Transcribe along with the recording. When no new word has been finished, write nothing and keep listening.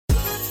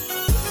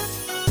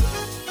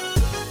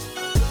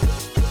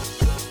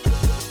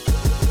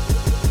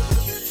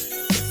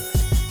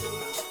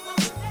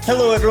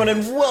Hello, everyone,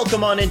 and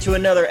welcome on into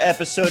another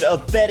episode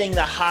of Betting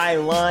the High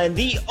Line,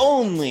 the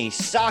only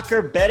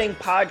soccer betting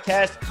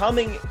podcast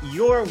coming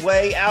your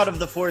way out of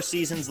the Four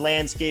Seasons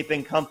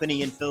Landscaping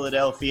Company in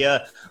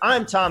Philadelphia.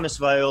 I'm Thomas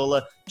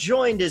Viola,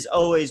 joined as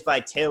always by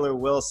Taylor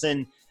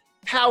Wilson,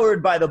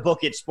 powered by the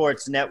Book It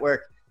Sports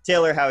Network.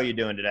 Taylor, how are you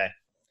doing today?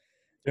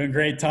 Doing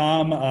great,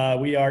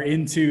 Tom. We are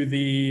into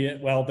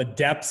the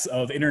depths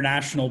of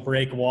international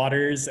break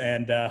waters,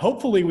 and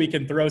hopefully we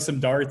can throw some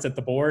darts at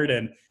the board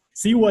and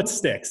see what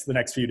sticks the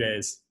next few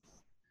days.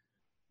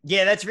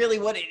 Yeah, that's really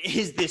what it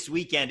is this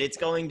weekend. It's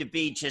going to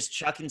be just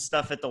chucking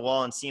stuff at the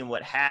wall and seeing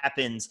what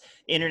happens.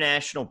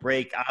 International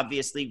break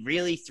obviously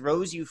really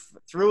throws you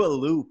through a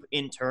loop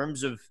in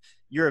terms of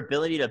your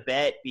ability to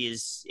bet,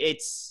 because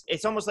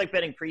it's almost like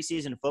betting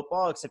preseason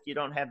football, except you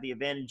don't have the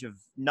advantage of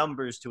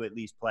numbers to at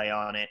least play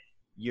on it.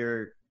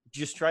 You're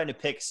just trying to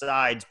pick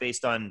sides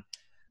based on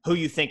who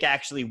you think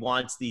actually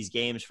wants these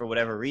games for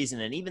whatever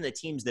reason. And even the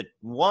teams that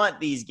want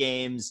these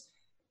games,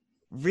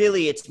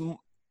 really,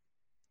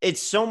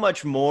 it's so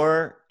much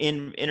more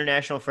in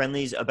international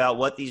friendlies about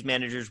what these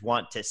managers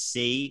want to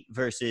see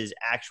versus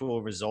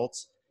actual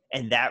results.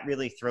 And that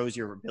really throws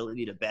your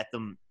ability to bet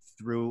them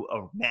through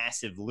a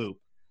massive loop.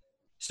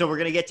 So we're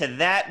going to get to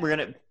that. We're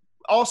going to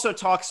also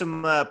talk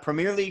some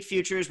Premier League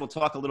futures. We'll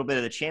talk a little bit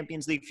of the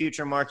Champions League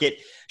future market,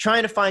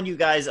 trying to find you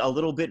guys a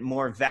little bit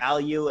more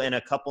value and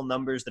a couple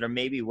numbers that are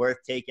maybe worth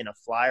taking a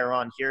flyer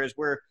on here as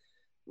we're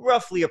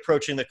roughly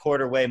approaching the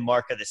quarter-way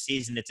mark of the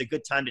season. It's a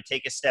good time to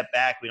take a step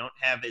back. We don't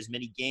have as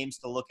many games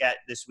to look at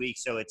this week,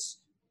 so it's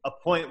a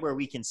point where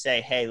we can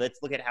say, hey, let's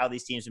look at how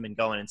these teams have been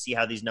going and see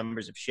how these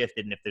numbers have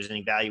shifted and if there's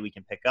any value we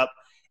can pick up.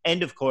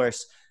 And, of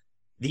course,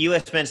 the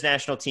U.S. men's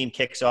national team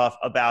kicks off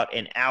about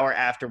an hour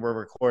after we're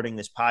recording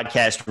this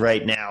podcast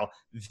right now.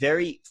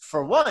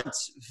 For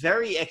once,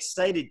 very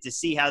excited to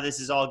see how this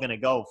is all going to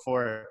go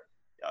for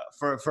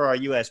our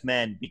U.S.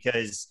 men,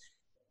 because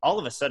all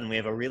of a sudden we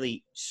have a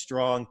really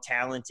strong,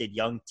 talented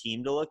young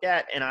team to look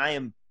at. And I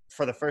am,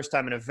 for the first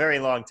time in a very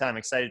long time,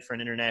 excited for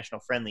an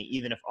international friendly,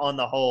 even if on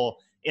the whole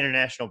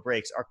international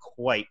breaks are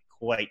quite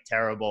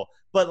terrible.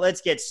 But let's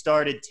get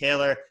started,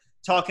 Taylor,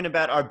 talking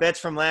about our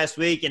bets from last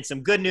week. And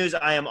some good news,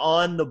 I am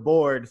on the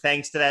board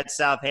thanks to that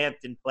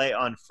Southampton play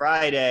on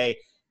Friday.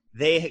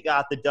 They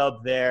got the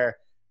dub there,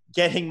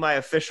 getting my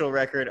official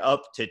record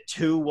up to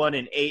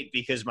 2-1-8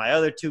 because my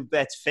other two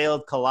bets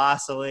failed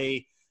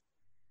colossally.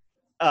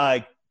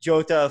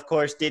 Jota, of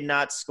course, did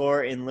not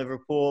score in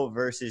Liverpool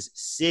versus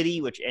City,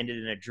 which ended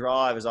in a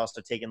draw. I was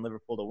also taking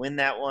Liverpool to win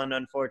that one,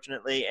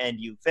 unfortunately. And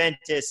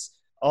Juventus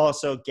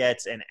also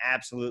gets an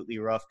absolutely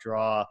rough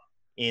draw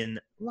in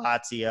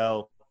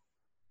Lazio.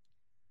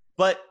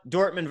 But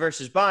Dortmund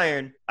versus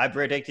Bayern, I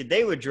predicted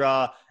they would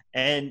draw,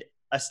 and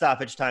a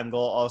stoppage time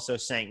goal also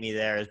sank me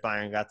there as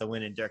Bayern got the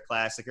win in Der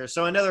Klassiker.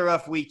 So another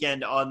rough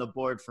weekend on the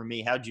board for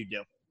me. How'd you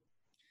do?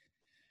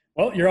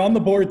 Well, you're on the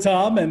board,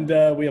 Tom,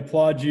 and we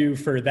applaud you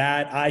for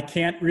that. I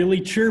can't really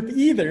chirp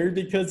either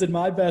because in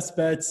my best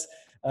bets,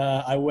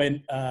 I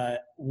went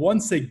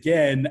once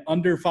again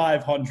under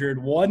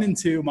 500, 1 and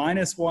 2,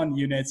 -1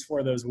 units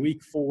for those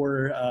week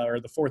 4 or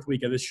the fourth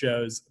week of this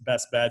show's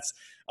best bets.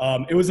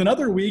 It was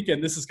another week,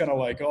 and this is kind of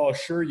like, oh,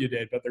 sure you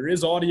did, but there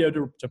is audio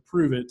to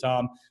prove it,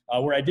 Tom,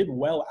 where I did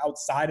well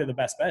outside of the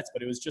best bets,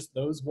 but it was just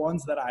those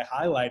ones that I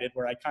highlighted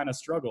where I kind of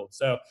struggled.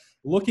 So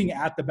looking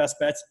at the best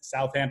bets,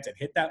 Southampton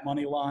hit that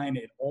money line.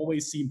 It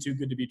always seemed too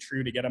good to be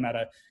true to get them at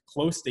a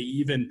close to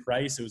even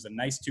price. It was a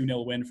nice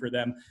 2-0 win for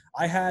them.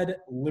 I had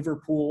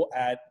Liverpool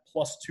at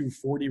plus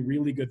 240,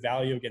 really good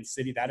value against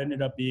City. That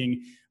ended up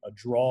being a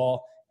draw.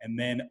 And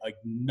then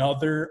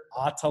another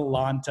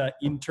Atalanta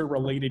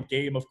interrelated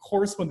game. Of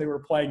course, when they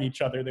were playing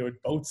each other, they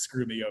would both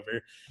screw me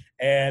over.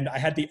 And I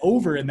had the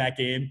over in that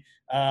game,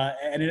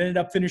 and it ended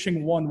up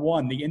finishing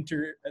 1-1.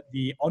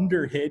 The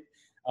under hit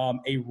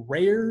a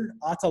rare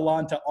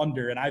Atalanta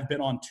under, and I've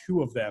been on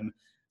 2 of them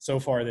so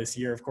far this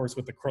year, of course,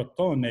 with the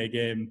Crotone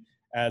game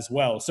as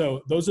well.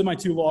 So those are my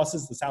 2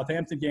 losses. The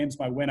Southampton game's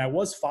my win. I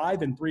was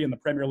 5-3 in the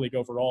Premier League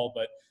overall,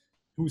 but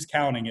who's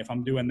counting if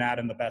I'm doing that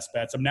in the best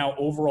bets? I'm now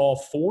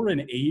overall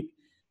 4-8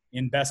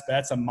 in best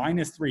bets. I'm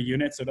 -3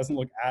 units, so it doesn't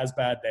look as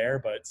bad there,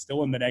 but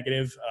still in the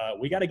negative.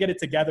 We got to get it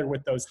together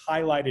with those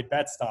highlighted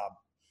bets, Tom.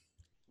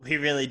 We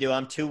really do.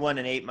 I'm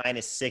 2-1-8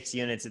 -6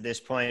 units at this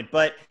point,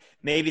 but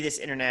maybe this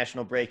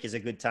international break is a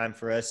good time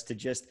for us to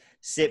just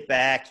sit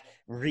back,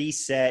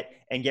 reset,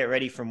 and get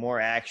ready for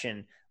more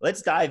action.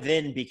 Let's dive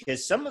in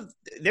because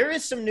there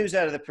is some news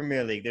out of the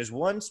Premier League. There's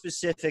one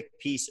specific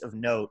piece of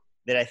note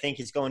that I think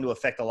is going to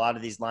affect a lot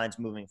of these lines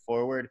moving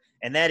forward,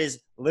 and that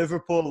is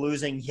Liverpool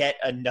losing yet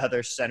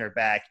another center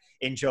back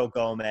in Joe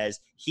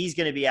Gomez. He's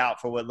going to be out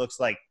for what looks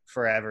like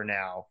forever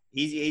now.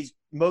 He's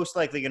most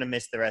likely going to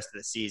miss the rest of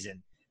the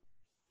season.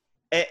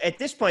 At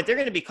this point, they're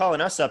going to be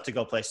calling us up to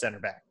go play center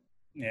back.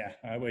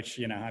 Yeah, which,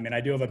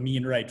 I do have a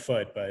mean right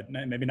foot, but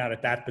maybe not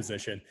at that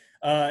position.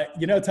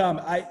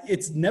 Tom,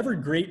 it's never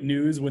great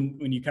news when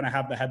you kind of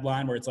have the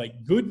headline where it's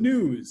like, good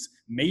news,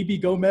 maybe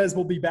Gomez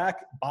will be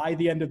back by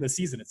the end of the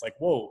season. It's like,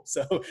 whoa,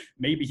 so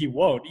maybe he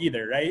won't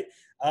either, right?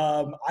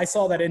 I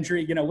saw that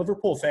injury.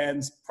 Liverpool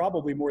fans,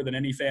 probably more than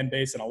any fan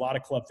base, and a lot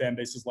of club fan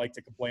bases like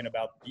to complain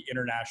about the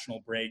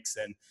international breaks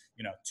and,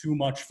 too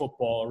much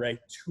football, right?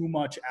 Too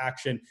much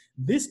action.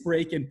 This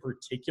break in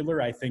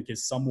particular, I think,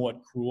 is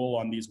somewhat cruel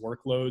on these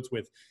workloads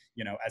with,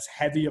 as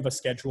heavy of a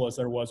schedule as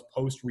there was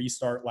post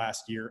restart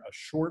last year, a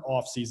short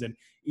off season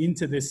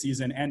into this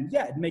season. And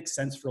yeah, it makes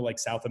sense for like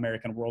South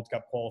American World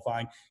Cup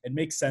qualifying. It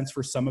makes sense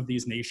for some of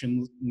these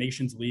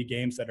Nations League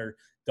games that are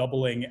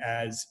doubling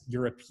as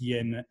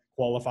European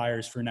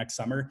qualifiers for next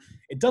summer.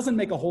 It doesn't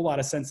make a whole lot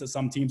of sense that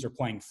some teams are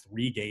playing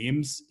 3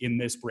 games in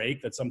this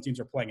break, that some teams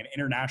are playing an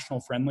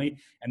international friendly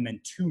and then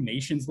 2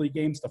 Nations League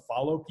games to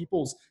follow.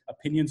 People's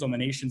opinions on the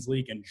Nations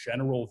League in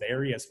general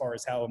vary as far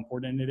as how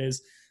important it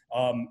is.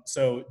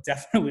 So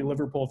definitely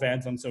Liverpool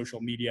fans on social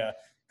media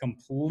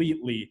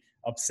completely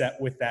upset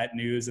with that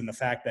news and the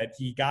fact that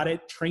he got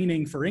it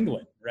training for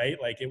England, right?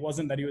 Like it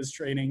wasn't that he was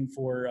training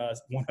for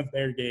one of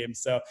their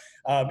games. So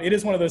it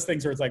is one of those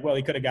things where it's like, well,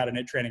 he could have gotten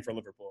it training for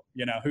Liverpool,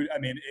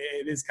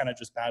 it is kind of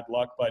just bad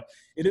luck, but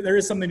there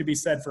is something to be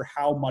said for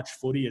how much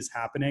footy is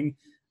happening.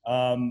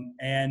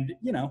 And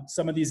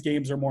some of these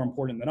games are more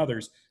important than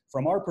others.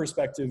 From our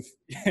perspective,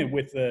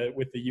 with the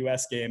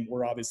US game,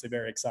 we're obviously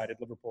very excited.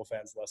 Liverpool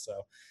fans less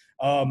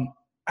so.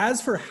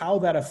 As for how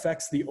that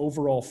affects the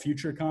overall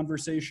future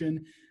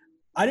conversation,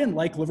 I didn't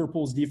like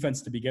Liverpool's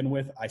defense to begin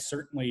with. I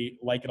certainly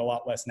like it a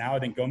lot less now. I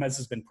think Gomez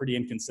has been pretty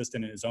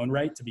inconsistent in his own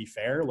right, to be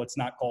fair. Let's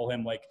not call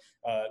him like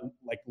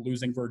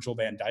losing Virgil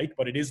van Dijk,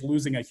 but it is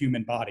losing a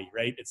human body,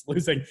 right? It's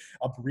losing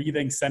a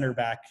breathing center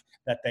back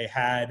that they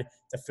had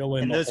to fill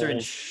in. And the those holes. are in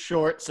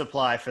short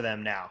supply for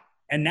them now.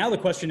 And now the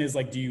question is,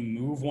 do you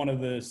move one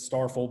of the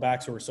star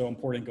fullbacks who are so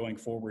important going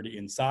forward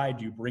inside?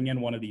 Do you bring in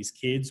one of these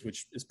kids,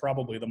 which is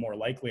probably the more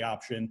likely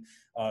option,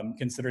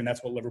 considering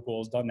that's what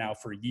Liverpool has done now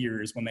for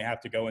years when they have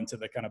to go into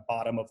the kind of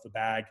bottom of the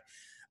bag?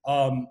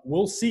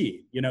 We'll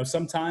see.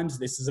 Sometimes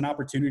this is an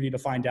opportunity to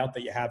find out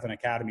that you have an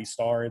academy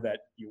star that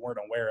you weren't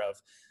aware of.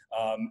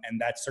 And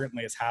that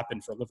certainly has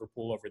happened for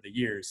Liverpool over the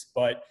years.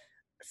 But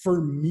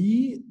for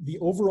me, the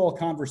overall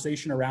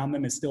conversation around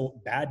them is still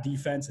bad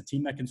defense, a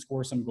team that can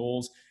score some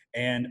goals,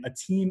 and a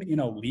team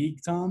in a league,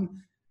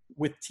 Tom,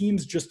 with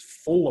teams just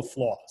full of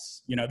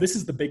flaws. This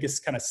is the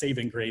biggest kind of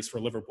saving grace for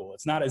Liverpool.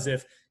 It's not as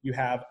if you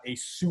have a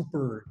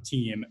super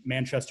team,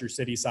 Manchester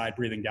City side,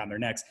 breathing down their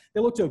necks. They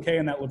looked okay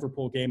in that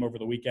Liverpool game over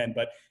the weekend,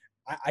 but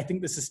I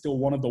think this is still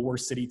one of the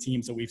worst City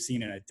teams that we've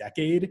seen in a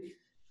decade.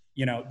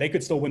 They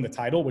could still win the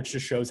title, which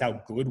just shows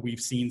how good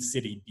we've seen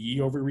City be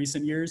over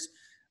recent years.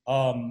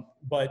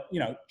 But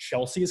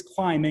Chelsea is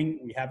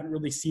climbing. We haven't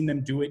really seen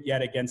them do it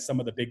yet against some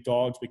of the big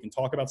dogs. We can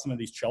talk about some of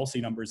these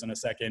Chelsea numbers in a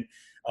second.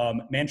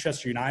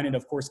 Manchester United,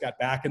 of course, got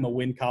back in the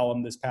win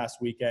column this past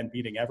weekend,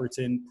 beating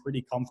Everton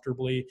pretty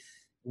comfortably.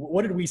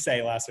 What did we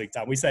say last week,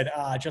 Tom? We said,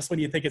 just when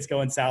you think it's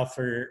going south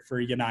for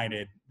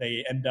United,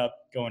 they end up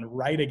going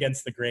right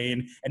against the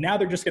grain. And now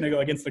they're just going to go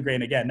against the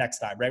grain again next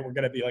time, right? We're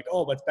going to be like,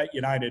 oh, let's bet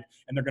United,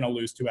 and they're going to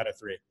lose 2 out of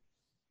 3.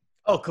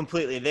 Oh,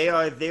 completely. They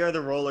are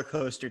the roller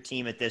coaster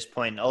team at this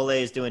point. Ole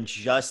is doing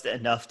just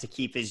enough to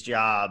keep his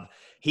job.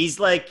 He's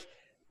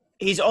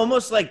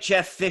almost like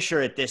Jeff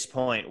Fisher at this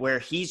point, where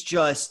he's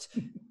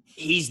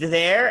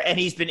there and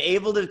he's been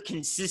able to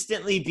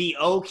consistently be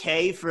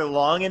okay for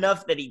long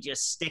enough that he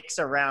just sticks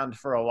around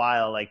for a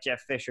while, like Jeff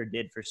Fisher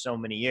did for so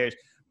many years.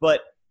 But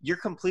you're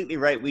completely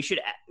right. We should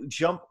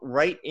jump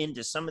right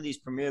into some of these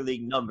Premier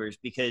League numbers,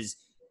 because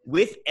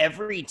with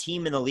every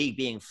team in the league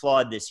being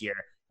flawed this year,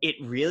 it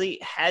really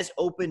has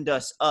opened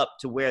us up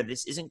to where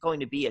this isn't going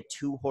to be a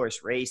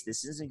 2-horse race.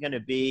 This isn't going to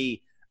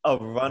be a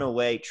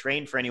runaway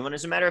train for anyone.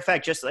 As a matter of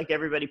fact, just like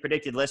everybody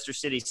predicted, Leicester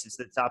City sits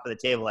at the top of the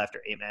table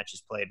after 8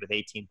 matches played with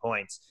 18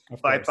 points.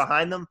 Right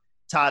behind them,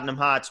 Tottenham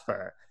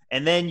Hotspur.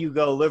 And then you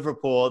go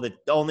Liverpool, the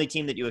only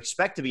team that you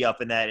expect to be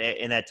up in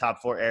that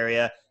top 4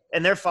 area,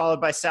 and they're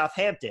followed by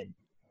Southampton.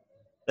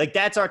 Like,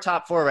 that's our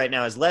top 4 right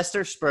now is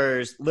Leicester,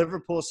 Spurs,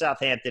 Liverpool,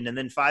 Southampton, and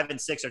then 5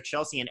 and 6 are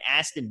Chelsea and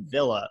Aston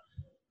Villa,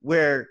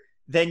 where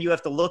then you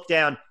have to look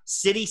down.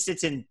 City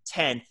sits in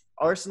 10th.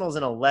 Arsenal's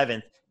in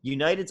 11th.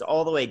 United's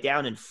all the way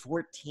down in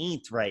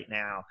 14th right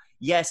now.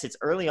 Yes, it's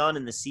early on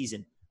in the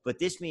season, but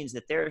this means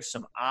that there are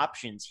some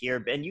options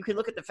here. And you can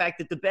look at the fact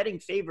that the betting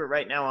favorite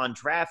right now on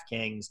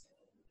DraftKings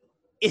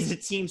is a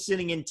team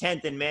sitting in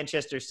 10th in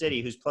Manchester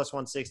City, who's plus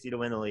 160 to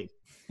win the league.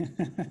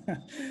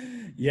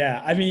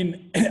 Yeah,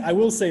 I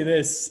will say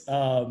this.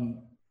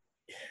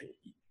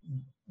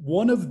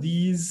 One of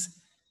these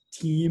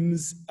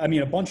teams,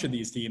 a bunch of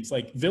these teams,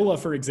 like Villa,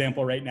 for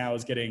example, right now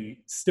is getting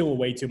still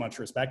way too much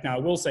respect. Now, I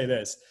will say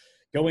this,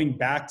 going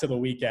back to the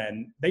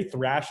weekend, they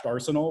thrashed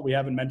Arsenal. We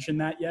haven't mentioned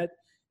that yet.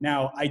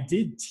 Now, I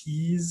did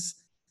tease,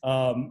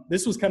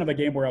 this was kind of a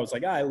game where I was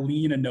like, I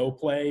lean a no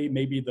play.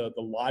 Maybe the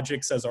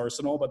logic says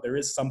Arsenal, but there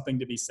is something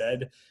to be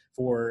said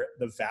for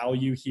the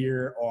value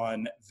here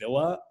on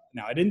Villa.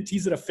 Now, I didn't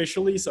tease it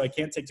officially, so I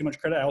can't take too much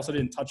credit. I also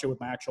didn't touch it with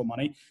my actual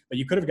money. But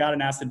you could have gotten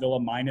Aston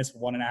Villa minus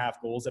 1.5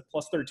 goals at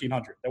plus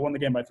 1,300. They won the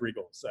game by 3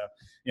 goals. So,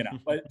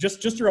 but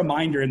just a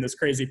reminder in this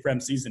crazy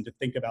Prem season to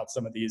think about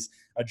some of these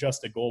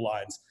adjusted goal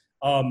lines.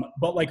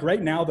 But like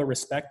right now, the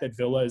respect that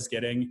Villa is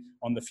getting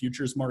on the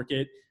futures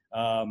market,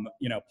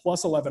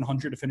 plus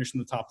 1,100 to finish in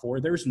the top four.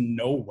 There's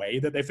no way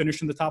that they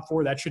finish in the top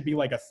four. That should be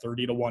like a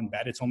 30-1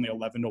 bet. It's only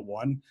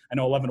 11-1. I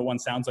know 11-1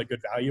 sounds like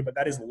good value, but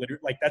that is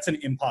literally like, that's an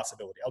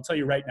impossibility. I'll tell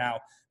you right now,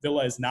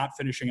 Villa is not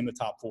finishing in the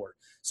top four.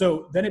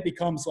 So then it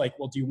becomes like,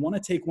 well, do you want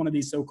to take one of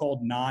these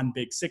so-called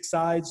non-big six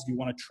sides? Do you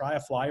want to try a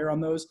flyer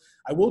on those?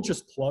 I will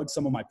just plug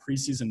some of my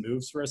preseason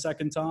moves for a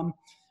second, Tom,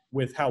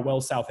 with how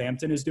well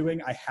Southampton is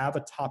doing. I have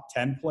a top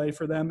 10 play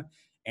for them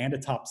and a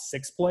top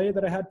 6 play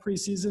that I had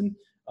preseason.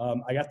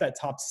 I got that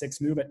top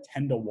 6 move at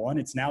 10-1.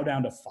 It's now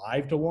down to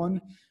 5-1.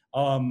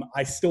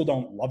 I still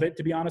don't love it,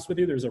 to be honest with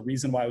you. There's a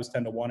reason why it was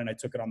 10-1 and I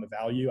took it on the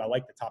value. I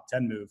like the top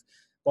 10 move,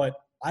 but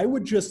I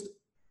would just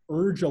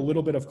urge a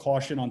little bit of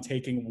caution on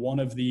taking one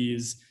of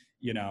these,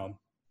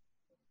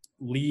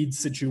 lead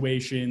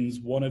situations,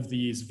 one of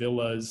these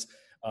Villas,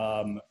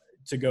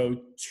 to go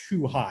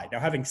too high. Now,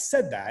 having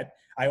said that,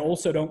 I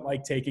also don't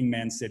like taking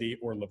Man City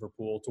or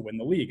Liverpool to win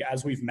the league.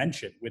 As we've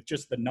mentioned, with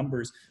just the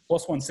numbers,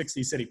 plus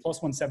 160 City, plus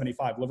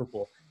 175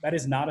 Liverpool, that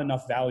is not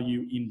enough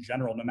value in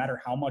general, no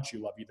matter how much you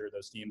love either of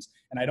those teams.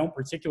 And I don't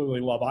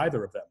particularly love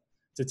either of them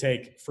to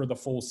take for the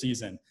full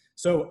season.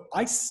 So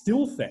I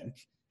still think,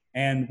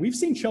 and we've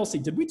seen Chelsea,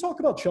 did we talk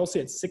about Chelsea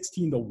at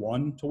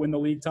 16-1 to win the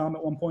league, Tom,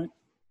 at one point?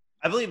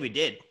 I believe we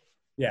did.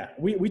 Yeah,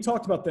 we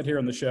talked about that here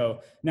on the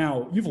show.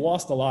 Now, you've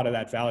lost a lot of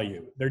that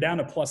value. They're down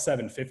to plus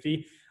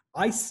 750.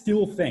 I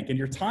still think, and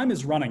your time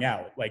is running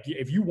out, like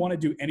if you want to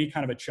do any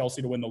kind of a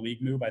Chelsea to win the league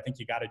move, I think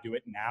you got to do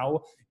it now.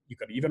 You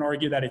could even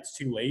argue that it's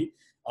too late.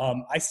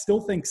 I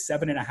still think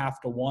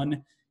 7.5-1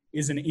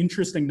 is an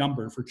interesting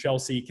number for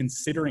Chelsea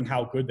considering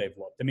how good they've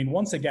looked. I mean,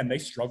 once again, they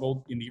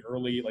struggled in the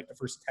early, like the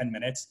first 10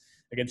 minutes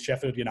against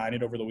Sheffield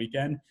United over the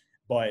weekend.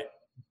 But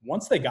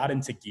once they got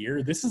into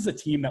gear, this is a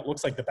team that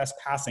looks like the best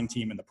passing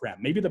team in the Prem,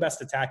 maybe the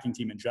best attacking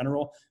team in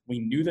general. We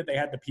knew that they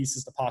had the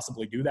pieces to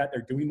possibly do that.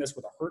 They're doing this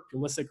with a hurt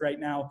Pulisic right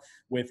now,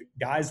 with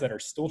guys that are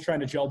still trying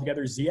to gel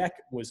together. Ziyech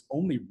was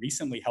only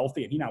recently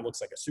healthy, and he now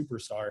looks like a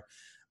superstar.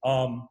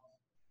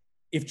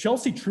 If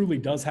Chelsea truly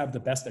does have the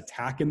best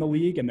attack in the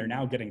league, and they're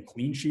now getting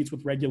clean sheets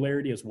with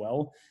regularity as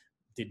well,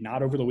 did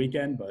not over the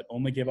weekend, but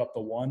only gave up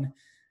the one,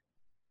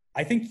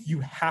 I think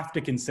you have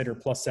to consider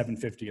plus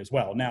 750 as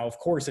well. Now, of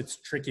course, it's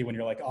tricky when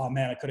you're like, oh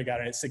man, I could have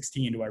got it at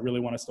 16. Do I really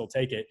want to still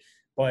take it?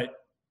 But,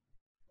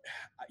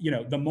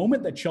 the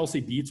moment that Chelsea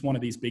beats one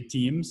of these big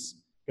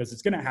teams, because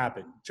it's going to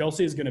happen,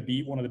 Chelsea is going to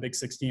beat one of the big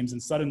 6 teams,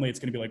 and suddenly it's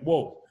going to be like,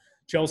 whoa,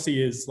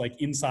 Chelsea is like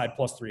inside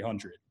plus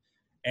 300.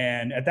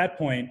 And at that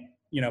point,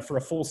 for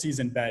a full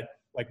season bet,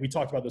 like we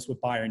talked about this with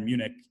Bayern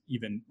Munich,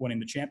 even winning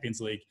the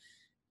Champions League,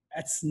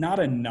 that's not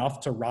enough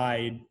to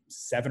ride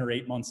 7 or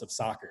 8 months of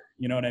soccer.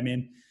 You know what I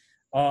mean?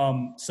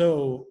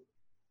 So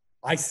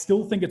I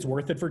still think it's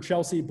worth it for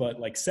Chelsea, but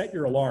like set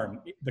your alarm.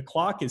 The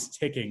clock is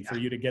ticking for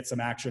you to get some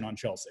action on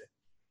Chelsea.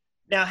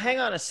 Now, hang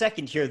on a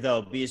second here,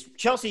 though, because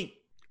Chelsea,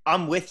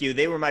 I'm with you.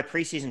 They were my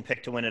preseason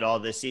pick to win it all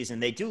this season.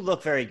 They do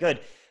look very good.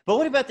 But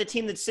what about the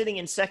team that's sitting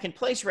in second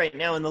place right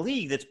now in the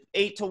league that's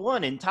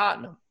 8-1 in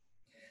Tottenham?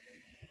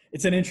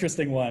 It's an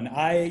interesting one.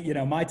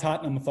 My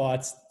Tottenham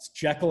thoughts, it's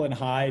Jekyll and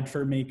Hyde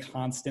for me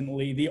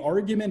constantly. The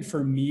argument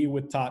for me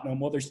with Tottenham,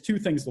 well, there's 2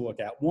 things to look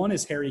at. One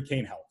is Harry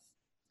Kane health,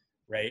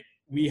 right?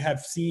 We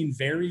have seen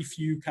very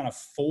few kind of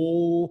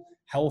full,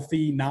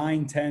 healthy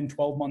 9, 10,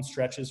 12-month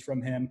stretches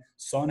from him.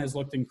 Son has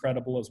looked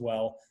incredible as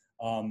well.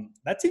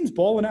 That team's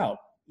balling out.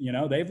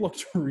 They've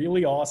looked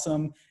really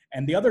awesome.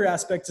 And the other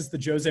aspect is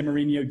the Jose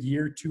Mourinho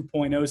year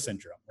 2.0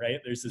 syndrome, right?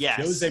 There's this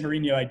Jose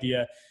Mourinho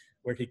idea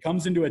where he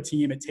comes into a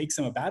team, it takes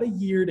him about a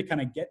year to kind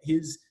of get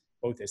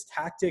both his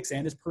tactics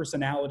and his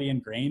personality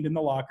ingrained in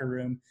the locker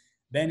room.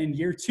 Then in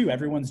year 2,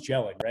 everyone's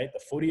gelling, right?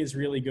 The footy is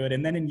really good.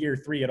 And then in year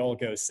 3, it all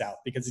goes south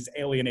because he's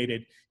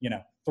alienated,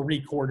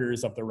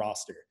 3/4 of the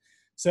roster.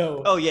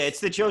 So, oh yeah, it's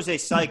the Jose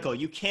cycle.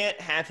 You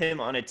can't have him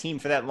on a team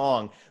for that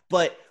long,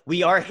 but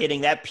we are hitting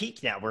that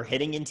peak now. We're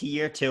hitting into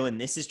year 2, and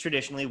this is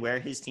traditionally where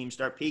his teams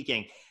start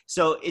peaking.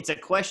 So it's a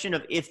question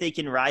of if they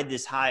can ride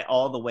this high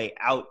all the way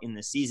out in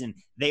the season.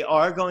 They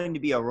are going to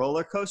be a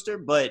roller coaster,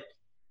 but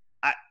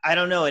I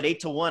don't know. At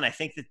 8-1, I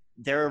think that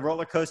they're a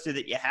roller coaster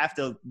that you have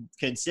to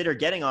consider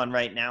getting on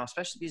right now,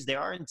 especially because they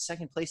are in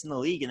second place in the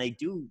league, and they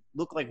do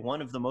look like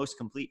one of the most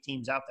complete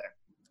teams out there.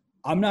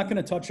 I'm not going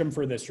to touch them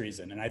for this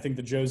reason. And I think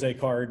the Jose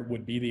card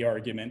would be the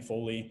argument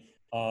fully.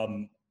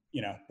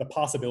 The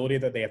possibility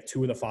that they have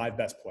 2 of the 5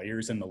 best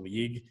players in the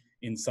league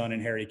in Son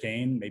and Harry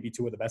Kane, maybe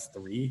 2 of the best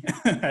 3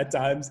 at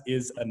times,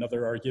 is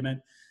another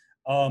argument.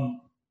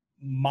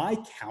 My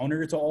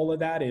counter to all of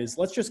that is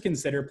let's just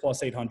consider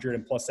plus 800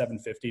 and plus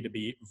 750 to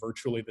be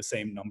virtually the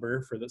same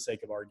number for the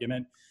sake of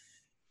argument.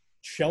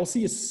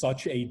 Chelsea is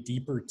such a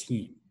deeper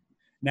team.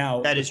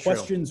 Now, the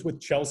questions with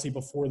Chelsea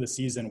before the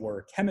season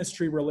were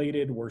chemistry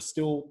related. We're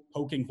still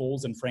poking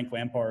holes in Frank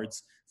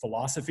Lampard's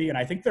philosophy. And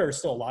I think there are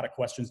still a lot of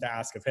questions to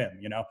ask of him.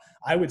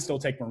 I would still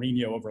take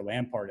Mourinho over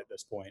Lampard at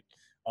this point,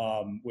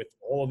 with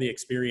all of the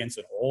experience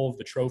and all of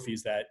the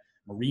trophies that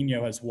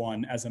Mourinho has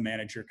won as a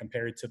manager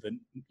compared to the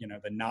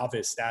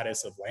novice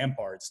status of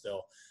Lampard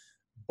still.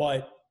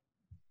 But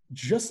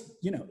just,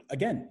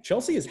 again,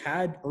 Chelsea has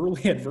had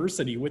early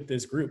adversity with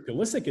this group.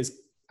 Pulisic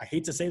is, I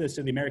hate to say this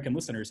to the American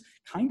listeners,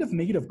 kind of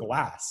made of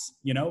glass.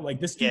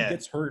 This dude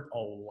gets hurt a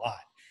lot.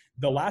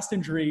 The last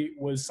injury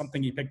was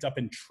something he picked up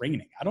in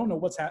training. I don't know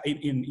what's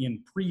happening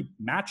in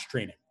pre-match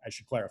training, I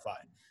should clarify,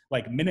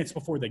 like minutes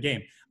before the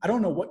game. I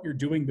don't know what you're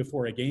doing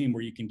before a game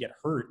where you can get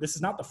hurt. This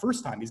is not the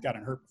first time he's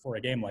gotten hurt before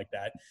a game like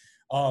that.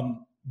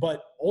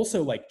 But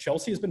also, like,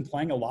 Chelsea has been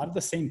playing a lot of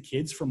the same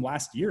kids from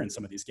last year in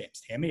some of these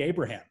games. Tammy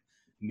Abraham,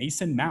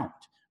 Mason Mount,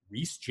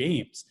 Reece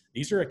James.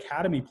 These are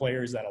academy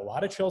players that a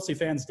lot of Chelsea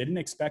fans didn't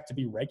expect to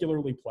be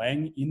regularly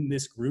playing in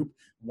this group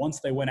once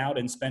they went out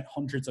and spent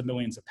hundreds of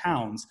millions of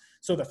pounds.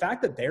 So the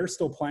fact that they're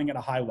still playing at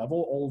a high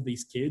level, all of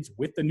these kids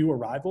with the new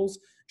arrivals,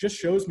 just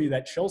shows me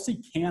that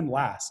Chelsea can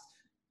last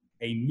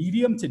a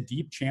medium to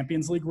deep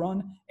Champions League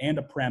run and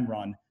a Prem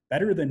run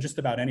better than just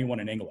about anyone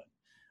in England.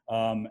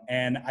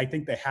 And I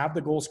think they have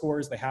the goal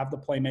scorers, they have the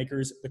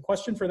playmakers. The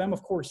question for them,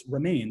 of course,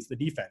 remains the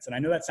defense. And I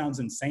know that sounds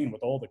insane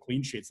with all the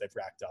clean sheets they've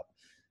racked up.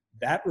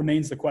 That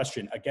remains the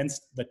question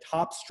against the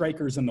top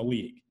strikers in the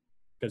league.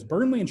 Because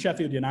Burnley and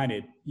Sheffield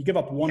United, you give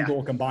up one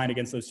goal combined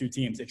against those two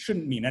teams, it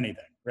shouldn't mean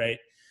anything, right?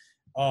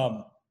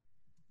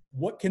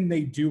 What can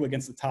they do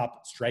against the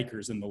top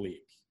strikers in the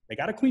league? They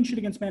got a clean sheet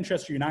against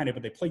Manchester United,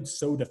 but they played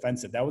so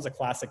defensive. That was a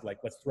classic, like,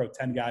 let's throw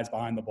 10 guys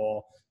behind the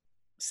ball,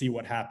 see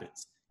what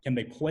happens. Can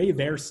they play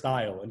their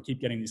style and keep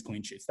getting these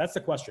clean sheets? That's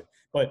the question.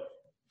 But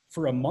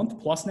for a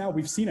month plus now,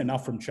 we've seen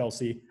enough from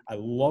Chelsea. I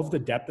love the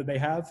depth that they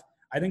have.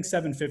 I think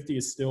 750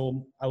 is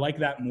still, I like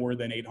that more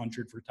than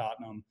 800 for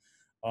Tottenham.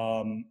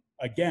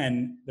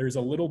 Again, there's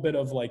a little bit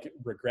of like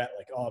regret,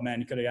 like, oh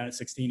man, you could have gotten it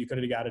 16. You could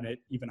have gotten it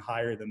even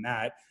higher than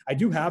that. I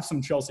do have some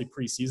Chelsea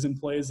preseason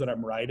plays that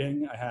I'm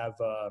writing. I have,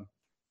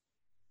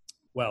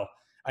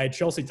 I had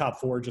Chelsea top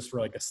 4 just for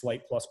like a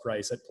slight plus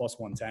price at plus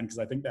 110 because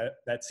I think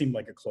that seemed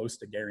like a close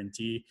to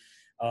guarantee.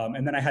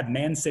 And then I had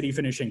Man City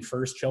finishing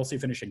first, Chelsea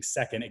finishing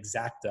second,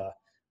 exacta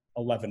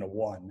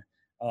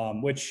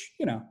 11-1, which,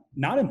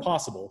 not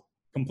impossible,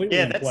 completely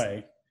in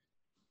play.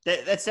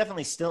 That's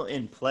definitely still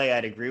in play.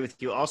 I'd agree with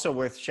you. Also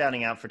worth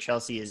shouting out for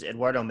Chelsea is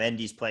Eduardo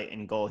Mendy's play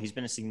in goal. He's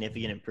been a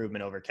significant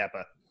improvement over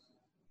Kepa.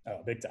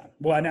 Oh, big time.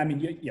 Well, I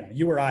mean,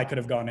 you or I could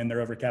have gone in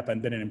there over Kepa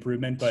and been an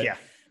improvement, but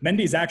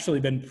Mendy's actually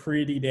been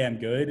pretty damn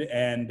good.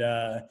 And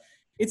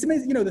it's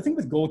amazing. The thing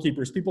with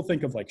goalkeepers, people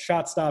think of like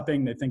shot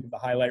stopping. They think of the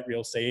highlight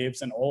reel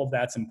saves, and all of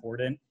that's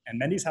important.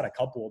 And Mendy's had a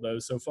couple of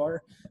those so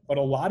far, but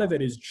a lot of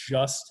it is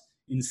just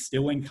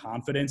instilling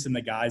confidence in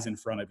the guys in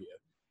front of you.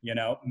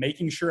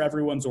 Making sure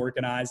everyone's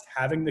organized,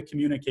 having the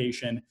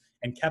communication,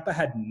 and Kepa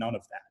had none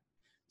of that.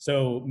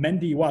 So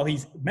Mendy, while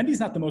Mendy's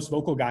not the most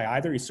vocal guy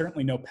either, he's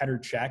certainly no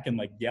Petr Cech and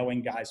like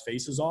yelling guys'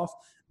 faces off,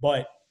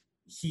 but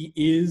he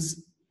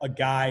is a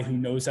guy who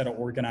knows how to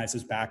organize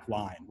his back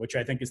line, which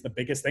I think is the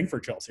biggest thing for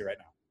Chelsea right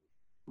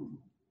now.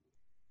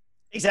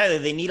 Exactly.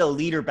 They need a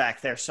leader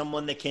back there,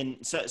 someone that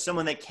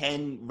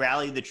can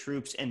rally the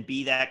troops and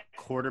be that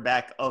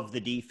quarterback of the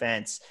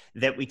defense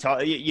that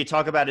you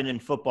talk about it in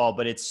football,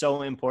 but it's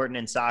so important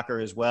in soccer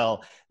as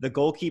well. The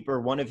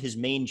goalkeeper, one of his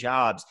main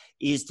jobs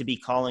is to be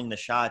calling the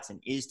shots and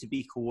is to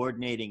be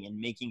coordinating and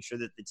making sure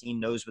that the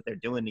team knows what they're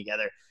doing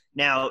together.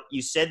 Now,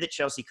 you said that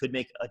Chelsea could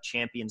make a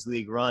Champions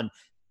League run.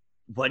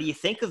 What do you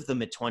think of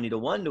them at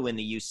 20-1 to win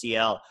the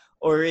UCL?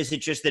 Or is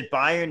it just that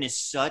Bayern is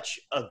such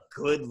a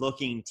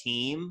good-looking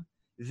team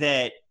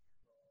that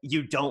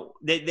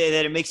that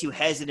it makes you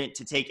hesitant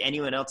to take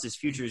anyone else's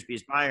futures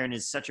because Bayern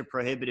is such a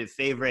prohibitive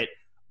favorite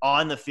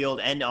on the field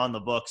and on the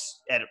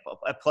books at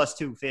plus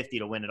 250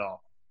 to win it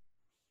all?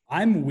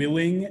 I'm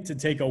willing to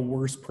take a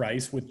worse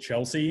price with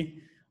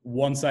Chelsea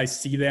once I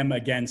see them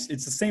against,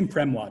 it's the same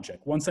Prem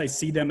logic. Once I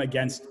see them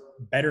against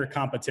better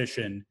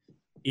competition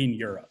in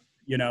Europe,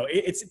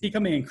 it's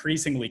becoming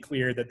increasingly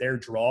clear that their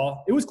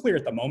draw, it was clear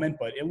at the moment,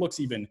 but it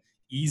looks even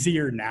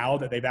easier now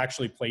that they've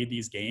actually played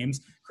these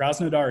games.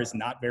 Krasnodar is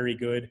not very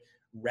good.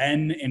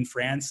 Rennes in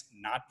France,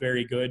 not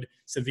very good.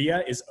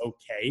 Sevilla is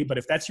okay, but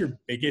if that's your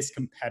biggest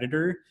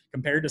competitor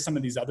compared to some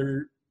of these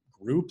other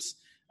groups,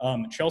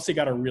 Chelsea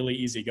got a really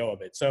easy go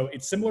of it. So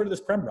it's similar to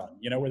this Prem run,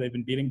 where they've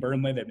been beating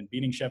Burnley, they've been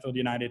beating Sheffield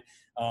United.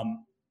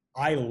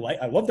 I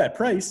love that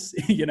price.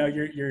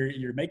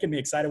 You're making me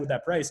excited with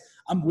that price.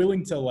 I'm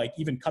willing to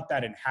even cut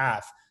that in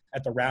half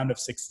at the round of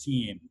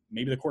 16,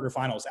 maybe the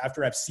quarterfinals,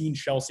 after I've seen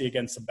Chelsea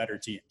against some better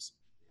teams.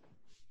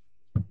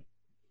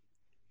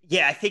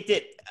 Yeah, I think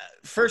that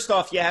first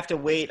off, you have to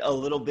wait a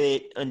little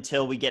bit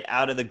until we get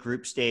out of the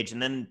group stage,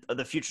 and then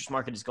the futures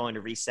market is going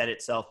to reset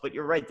itself. But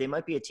you're right, they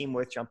might be a team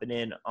worth jumping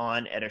in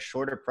on at a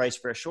shorter price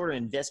for a shorter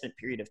investment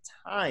period of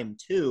time,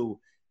 too,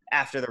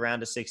 after the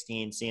round of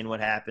 16, seeing what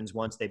happens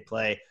once they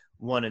play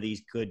one of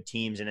these good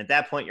teams. And at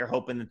that point, you're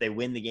hoping that they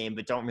win the game,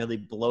 but don't really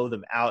blow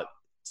them out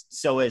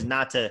so as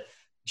not to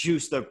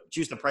juice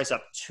the price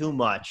up too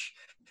much.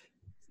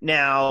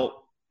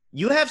 Now,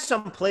 you have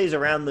some plays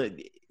around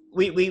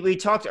we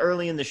talked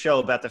early in the show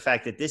about the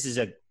fact that this is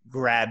a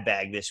grab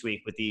bag this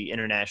week with the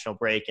international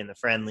break and the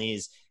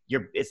friendlies.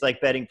 It's like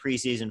betting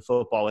preseason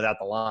football without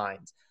the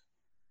lines.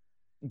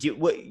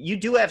 You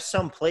do have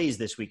some plays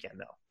this weekend,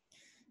 though.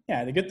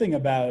 Yeah, the good thing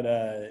about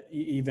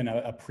even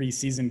a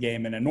preseason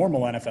game in a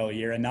normal NFL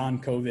year, a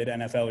non-COVID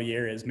NFL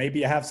year, is maybe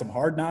you have some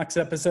Hard Knocks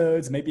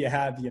episodes. Maybe you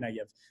have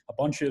a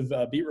bunch of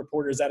beat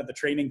reporters out of the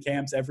training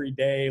camps every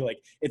day. Like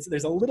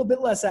there's a little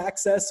bit less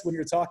access when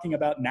you're talking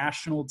about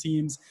national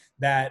teams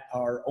that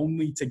are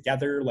only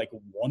together like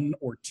 1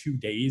 or 2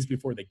 days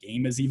before the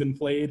game is even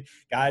played.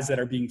 Guys that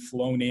are being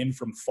flown in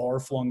from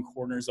far-flung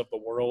corners of the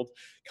world,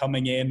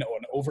 coming in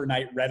on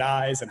overnight red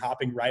eyes and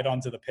hopping right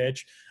onto the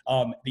pitch.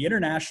 The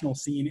international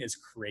scene is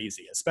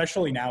crazy,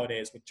 especially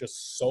nowadays with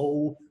just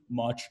so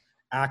much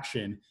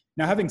action.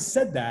 Now, having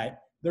said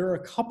that, there are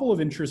a couple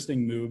of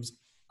interesting moves.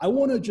 I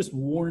want to just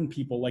warn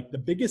people, like the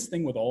biggest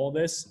thing with all of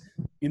this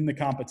in the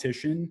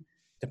competition,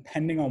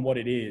 depending on what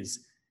it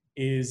is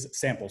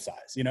sample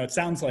size. It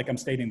sounds like I'm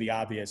stating the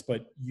obvious,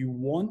 but you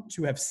want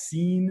to have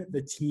seen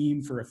the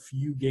team for a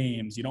few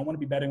games. You don't want to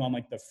be betting on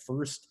like the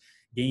first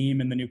game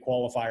in the new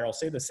qualifier. I'll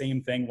say the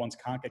same thing once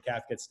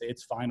CONCACAF gets to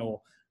its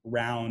final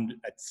round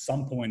at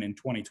some point in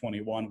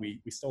 2021.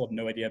 We still have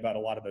no idea about a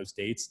lot of those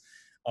dates.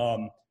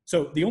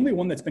 So the only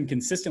one that's been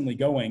consistently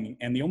going,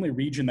 and the only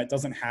region that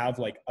doesn't have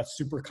like a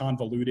super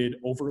convoluted,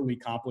 overly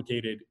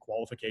complicated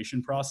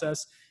qualification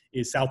process,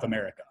 is South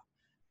America,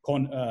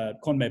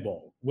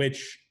 CONMEBOL,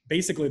 which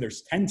basically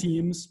there's 10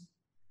 teams,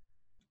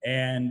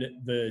 and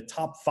the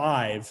top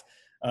 5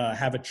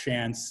 have a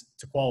chance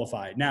to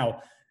qualify.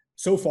 Now,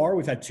 so far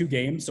we've had 2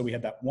 games. So we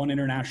had that one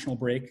international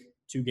break,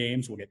 2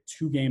 games. We'll get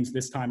 2 games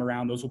this time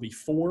around. Those will be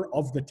 4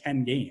 of the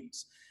 10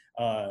 games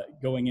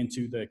going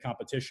into the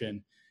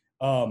competition.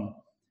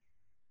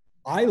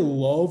 I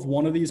love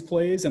one of these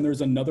plays, and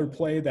there's another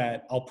play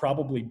that I'll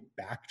probably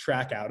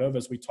backtrack out of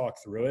as we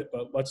talk through it.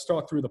 But let's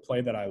talk through the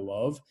play that I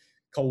love.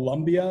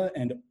 Colombia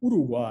and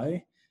Uruguay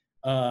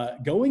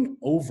going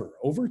over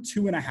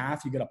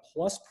 2.5. You get a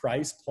plus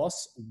price,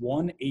 plus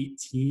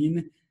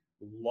 118.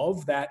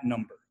 Love that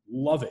number.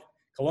 Love it.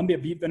 Colombia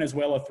beat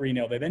Venezuela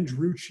 3-0. They then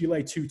drew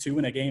Chile 2-2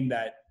 in a game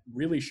that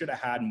really should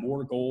have had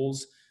more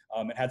goals.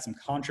 It had some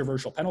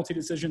controversial penalty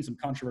decisions, some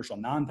controversial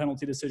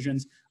non-penalty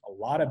decisions, a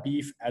lot of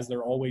beef, as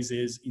there always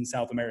is in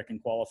South American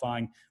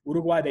qualifying.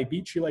 Uruguay, they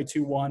beat Chile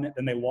 2-1,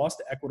 then they lost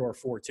to Ecuador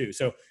 4-2.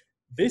 So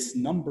this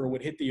number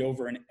would hit the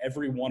over in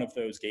every one of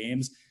those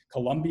games.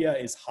 Colombia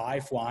is high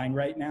flying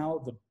right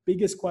now. The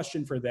biggest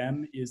question for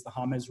them is the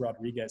James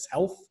Rodriguez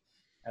health.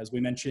 As we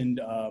mentioned,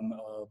 a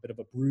bit of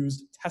a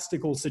bruised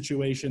testicle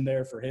situation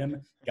there for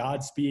him.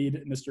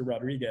 Godspeed, Mr.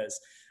 Rodriguez.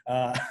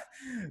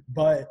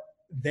 But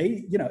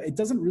they, it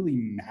doesn't really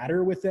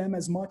matter with them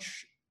as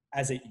much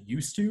as it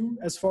used to,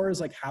 as far as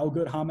like how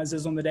good James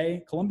is on the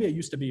day. Colombia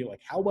used to be like,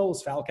 how well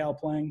is Falcao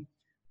playing?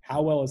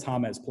 How well is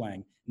James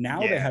playing? Now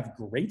They have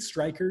great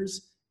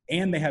strikers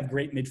and they have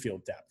great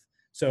midfield depth.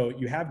 So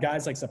you have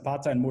guys like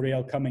Zapata and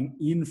Muriel coming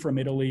in from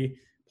Italy,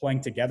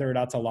 playing together at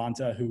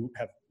Atalanta, who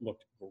have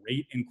looked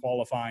great in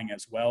qualifying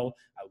as well.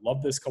 I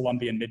love this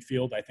Colombian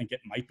midfield. I think it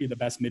might be the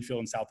best midfield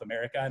in South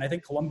America. And I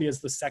think Colombia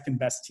is the second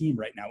best team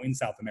right now in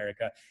South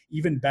America,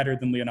 even better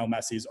than Lionel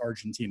Messi's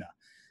Argentina.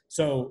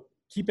 So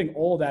keeping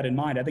all of that in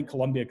mind, I think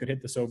Colombia could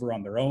hit this over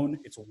on their own.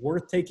 It's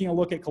worth taking a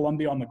look at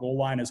Colombia on the goal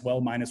line as well,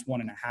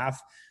 -1.5.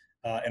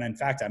 And in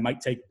fact, I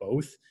might take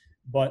both.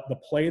 But the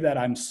play that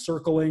I'm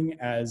circling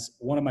as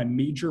one of my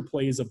major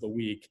plays of the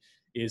week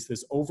is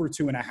this over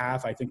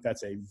 2.5. I think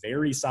that's a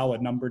very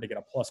solid number to get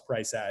a plus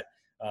price at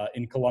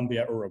in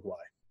Colombia, Uruguay.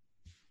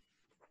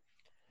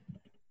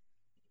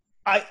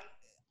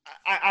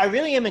 I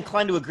really am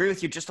inclined to agree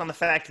with you just on the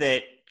fact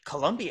that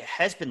Colombia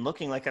has been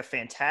looking like a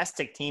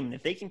fantastic team. And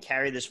if they can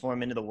carry this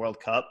form into the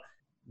World Cup,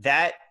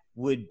 that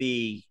would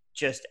be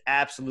just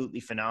absolutely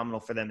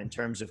phenomenal for them in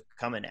terms of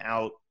coming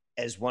out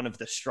as one of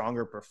the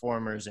stronger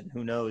performers, and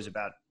who knows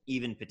about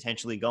even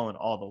potentially going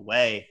all the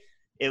way.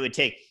 It would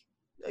take,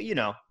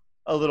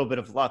 a little bit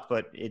of luck,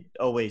 but it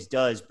always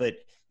does. But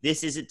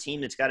this is a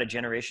team that's got a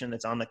generation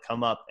that's on the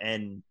come up,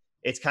 and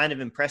it's kind of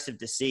impressive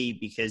to see,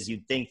 because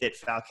you'd think that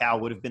Falcao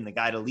would have been the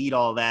guy to lead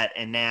all that,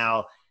 and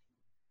now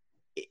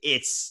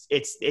it's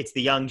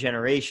the young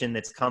generation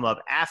that's come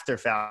up after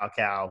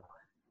Falcao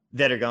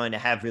that are going to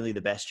have really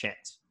the best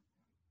chance.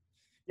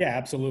 Yeah,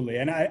 absolutely.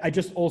 And I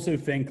just also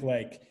think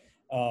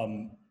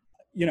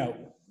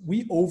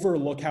we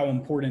overlook how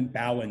important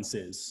balance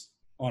is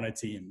on a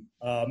team.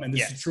 And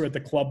this is true at the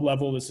club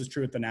level. This is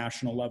true at the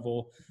national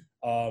level.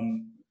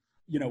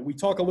 We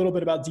talk a little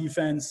bit about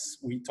defense.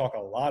 We talk a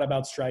lot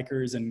about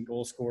strikers and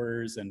goal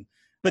scorers.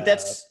 But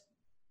that's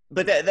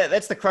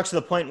the crux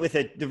of the point with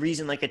it. The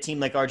reason like a team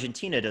like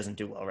Argentina doesn't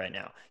do well right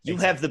now. You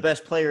have the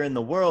best player in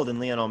the world in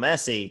Lionel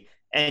Messi,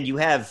 and you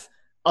have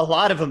a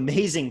lot of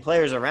amazing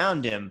players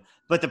around him.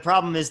 But the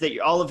problem is that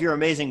all of your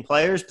amazing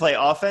players play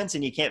offense,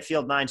 and you can't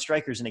field 9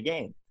 strikers in a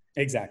game.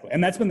 Exactly.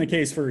 And that's been the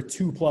case for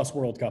 2+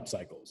 World Cup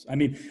cycles. I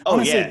mean,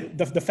 honestly,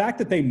 the fact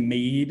that they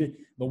made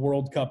the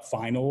World Cup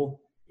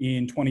final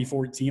in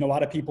 2014. A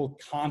lot of people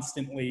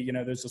constantly, you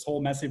know, there's this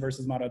whole Messi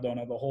versus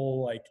Maradona, the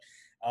whole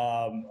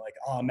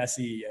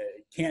Messi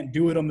can't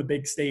do it on the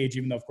big stage,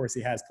 even though, of course,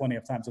 he has plenty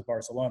of times with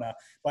Barcelona,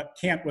 but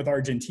can't with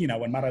Argentina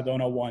when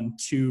Maradona won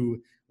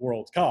 2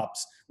 World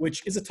Cups,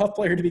 which is a tough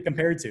player to be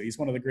compared to. He's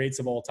one of the greats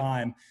of all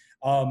time.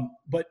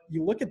 But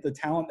you look at the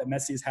talent that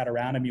Messi's had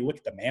around him, you look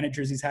at the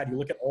managers he's had, you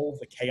look at all of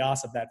the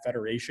chaos of that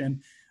federation.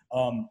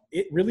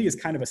 It really is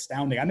kind of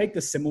astounding. I make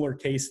the similar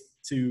case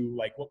to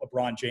like what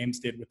LeBron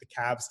James did with the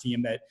Cavs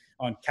team that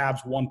on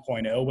Cavs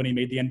 1.0 when he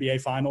made the NBA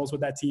Finals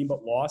with that team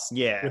but lost,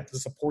 with the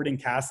supporting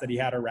cast that he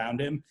had around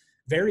him.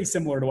 Very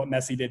similar to what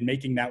Messi did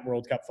making that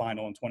World Cup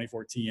final in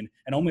 2014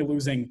 and only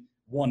losing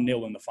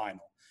 1-0 in the final.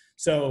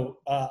 So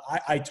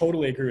I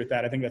totally agree with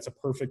that. I think that's a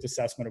perfect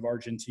assessment of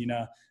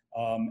Argentina.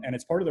 And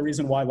it's part of the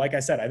reason why, like I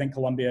said, I think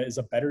Colombia is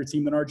a better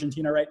team than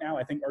Argentina right now.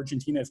 I think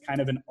Argentina is kind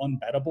of an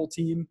unbettable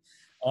team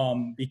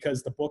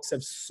because the books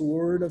have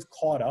sort of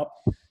caught up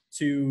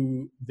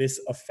to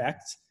this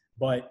effect,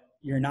 but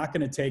you're not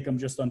going to take them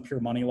just on pure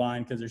money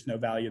line because there's no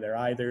value there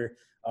either.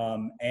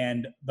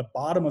 And the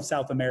bottom of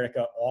South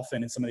America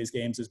often in some of these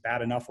games is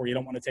bad enough where you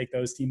don't want to take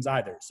those teams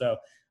either. So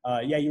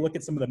you look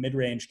at some of the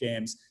mid-range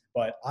games,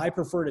 but I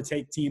prefer to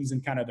take teams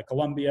in kind of the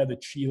Colombia, the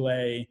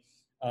Chile,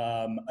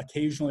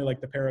 occasionally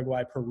like the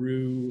Paraguay,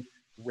 Peru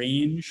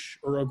range,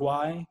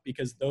 Uruguay,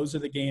 because those are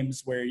the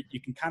games where you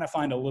can kind of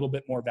find a little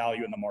bit more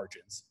value in the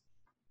margins.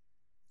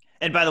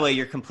 And by the way,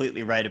 you're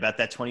completely right about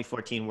that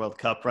 2014 World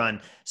Cup run.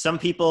 Some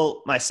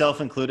people, myself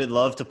included,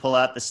 love to pull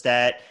out the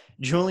stat.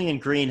 Julian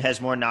Green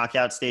has more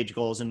knockout stage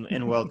goals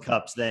in World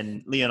Cups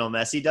than Lionel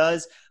Messi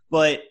does.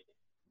 But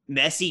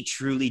Messi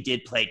truly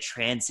did play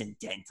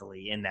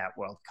transcendentally in that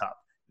World Cup.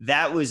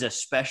 That was a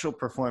special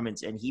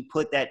performance, and he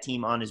put that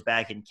team on his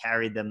back and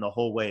carried them the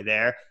whole way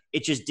there.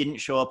 It just didn't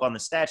show up on the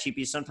stat sheet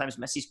because sometimes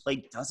Messi's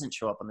play doesn't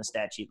show up on the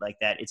stat sheet like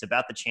that. It's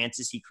about the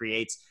chances he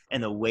creates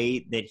and the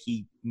way that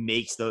he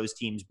makes those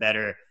teams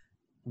better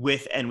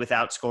with and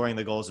without scoring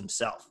the goals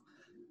himself.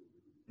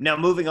 Now,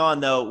 moving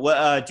on, though,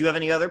 do you have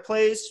any other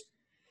plays?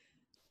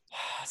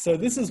 So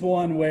this is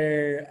one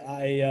where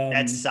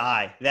That's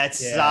sigh.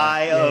 That's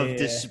sigh of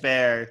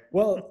despair.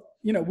 Well,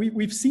 you know,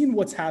 we've seen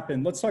what's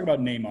happened. Let's talk about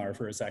Neymar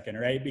for a second,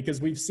 right?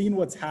 Because we've seen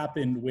what's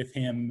happened with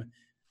him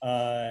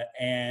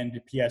and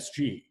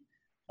PSG.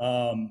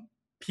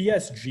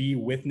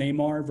 PSG with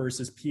Neymar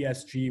versus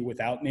PSG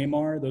without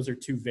Neymar, those are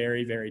two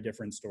very, very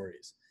different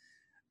stories.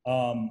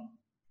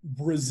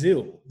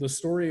 Brazil, the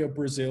story of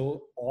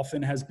Brazil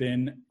often has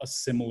been a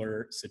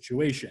similar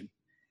situation.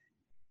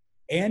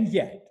 And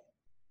yet,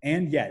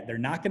 they're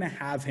not going to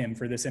have him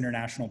for this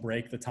international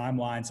break. The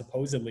timeline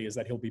supposedly is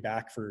that he'll be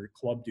back for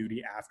club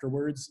duty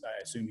afterwards.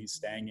 I assume he's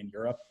staying in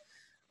Europe.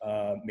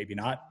 Maybe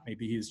not.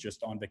 Maybe he's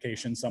just on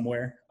vacation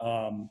somewhere,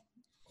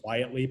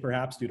 quietly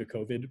perhaps due to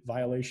COVID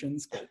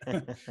violations.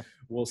 But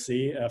we'll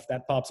see if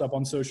that pops up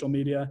on social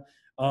media.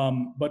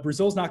 But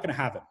Brazil's not going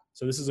to have him.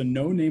 So this is a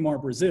no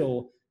Neymar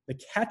Brazil. The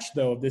catch,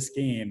 though, of this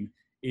game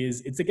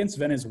is it's against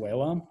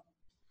Venezuela.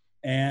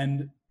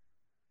 And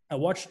I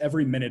watched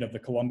every minute of the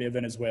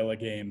Colombia-Venezuela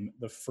game,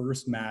 the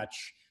first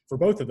match for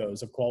both of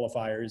those of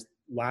qualifiers,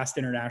 last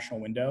international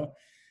window.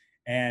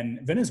 And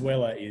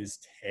Venezuela is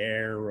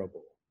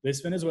terrible.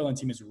 This Venezuelan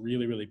team is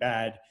really, really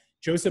bad.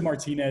 Joseph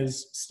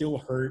Martinez still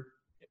hurt.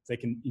 If they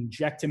can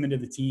inject him into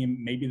the team,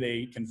 maybe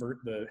they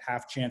convert the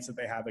half chance that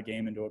they have a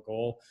game into a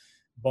goal.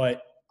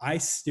 But I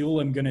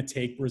still am going to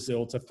take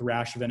Brazil to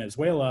thrash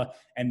Venezuela,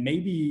 and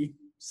maybe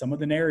some of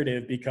the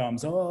narrative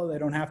becomes, oh, they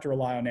don't have to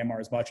rely on Neymar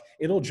as much.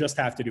 It'll just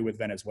have to do with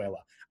Venezuela.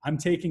 I'm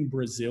taking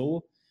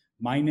Brazil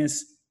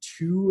minus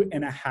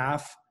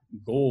 2.5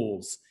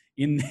 goals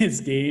in this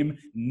game,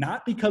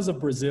 not because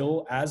of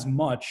Brazil as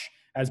much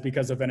as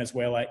because of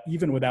Venezuela,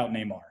 even without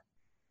Neymar.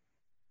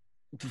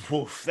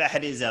 Oof,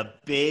 that is a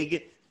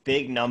big,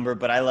 big number,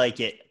 but I like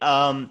it.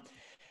 And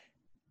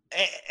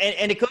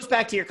it goes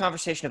back to your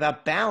conversation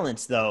about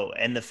balance, though,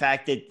 and the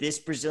fact that this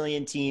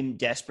Brazilian team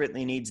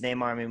desperately needs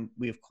Neymar. I mean,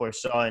 we, of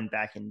course, saw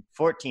back in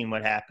 2014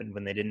 what happened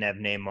when they didn't have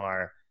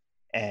Neymar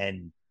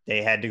and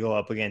they had to go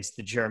up against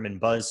the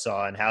German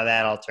buzzsaw and how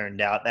that all turned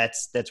out.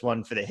 That's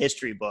one for the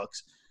history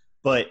books.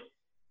 But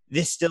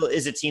this still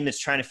is a team that's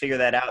trying to figure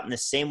that out in the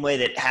same way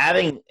that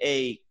having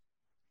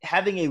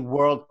a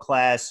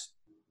world-class,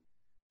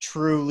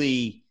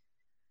 truly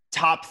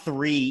top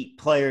 3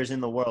 players in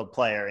the world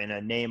player in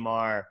a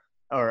Neymar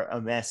or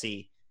a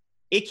Messi,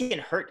 it can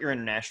hurt your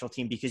international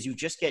team because you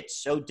just get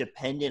so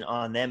dependent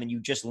on them and you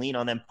just lean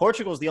on them.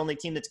 Portugal is the only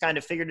team that's kind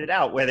of figured it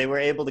out, where they were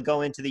able to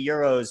go into the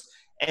Euros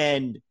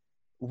and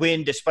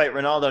win despite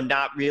Ronaldo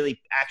not really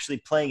actually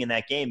playing in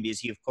that game because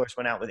he, of course,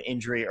 went out with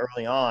injury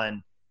early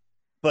on.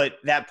 But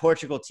that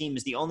Portugal team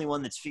is the only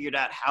one that's figured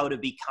out how to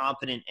be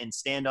competent and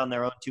stand on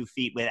their own 2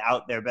 feet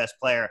without their best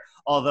player.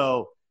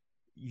 Although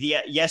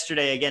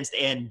yesterday against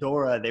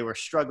Andorra, they were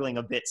struggling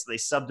a bit, so they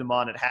subbed him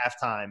on at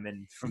halftime.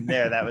 And from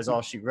there, that was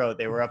all she wrote.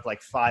 They were up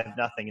like 5-0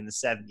 in the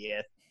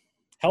 70th.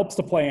 Helps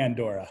to play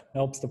Andorra.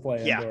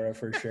 Yeah.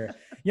 For sure.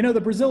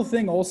 The Brazil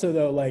thing also,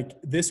 though, like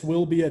this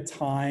will be a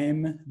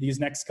time, these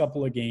next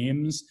couple of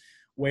games,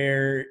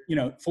 where,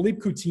 Philippe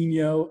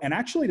Coutinho and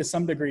actually to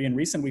some degree in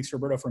recent weeks,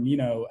 Roberto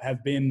Firmino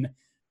have been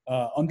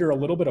under a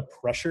little bit of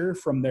pressure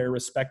from their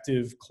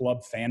respective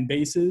club fan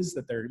bases,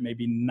 that they're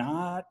maybe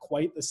not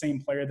quite the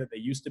same player that they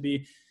used to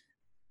be.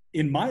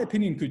 In my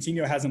opinion,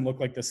 Coutinho hasn't looked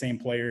like the same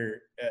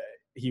player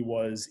he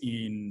was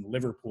in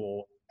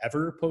Liverpool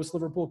ever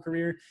post-Liverpool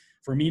career.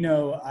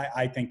 Firmino,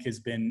 I think, has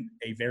been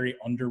a very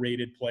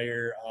underrated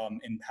player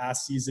in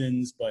past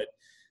seasons, but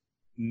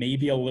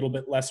maybe a little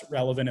bit less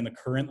relevant in the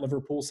current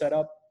Liverpool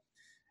setup.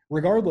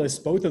 Regardless,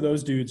 both of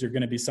those dudes are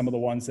going to be some of the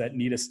ones that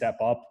need to step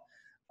up.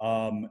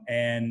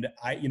 And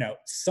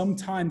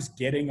sometimes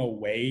getting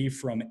away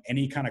from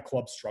any kind of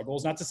club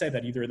struggles, not to say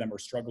that either of them are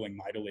struggling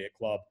mightily at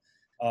club,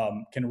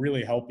 can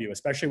really help you,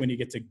 especially when you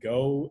get to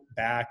go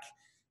back.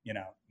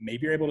 Maybe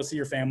you're able to see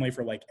your family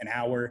for like an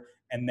hour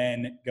and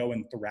then go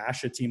and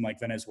thrash a team like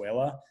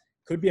Venezuela.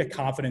 Could be a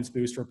confidence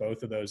boost for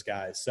both of those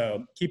guys.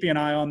 So keeping an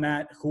eye on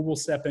that. Who will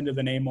step into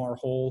the Neymar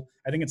hole?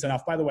 I think it's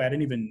enough. By the way, I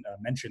didn't even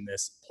mention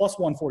this. Plus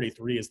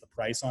 143 is the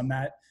price on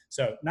that.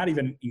 So not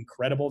even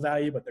incredible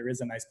value, but there is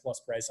a nice plus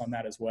price on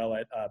that as well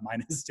at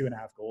minus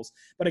 2.5 goals.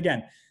 But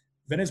again,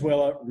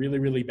 Venezuela, really,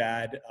 really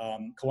bad.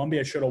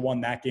 Colombia should have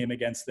won that game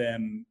against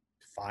them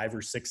 5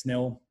 or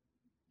 6-0,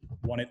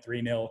 won it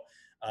 3-0.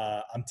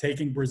 I'm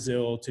taking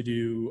Brazil to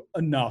do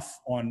enough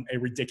on a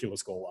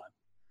ridiculous goal line.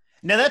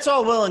 Now, that's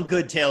all well and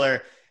good,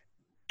 Taylor.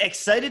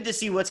 Excited to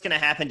see what's going to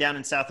happen down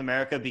in South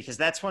America, because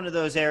that's one of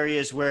those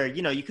areas where,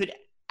 you could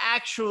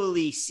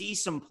actually see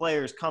some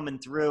players coming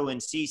through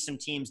and see some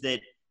teams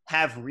that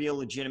have real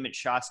legitimate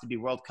shots to be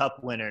World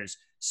Cup winners.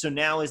 So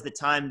now is the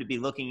time to be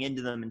looking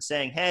into them and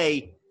saying,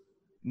 hey,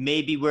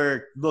 maybe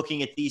we're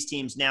looking at these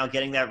teams now,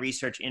 getting that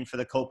research in for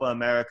the Copa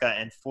America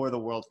and for the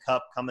World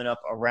Cup coming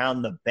up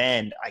around the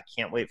bend. I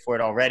can't wait for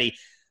it already.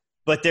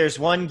 But there's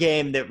one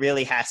game that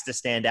really has to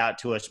stand out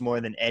to us more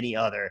than any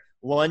other.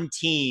 One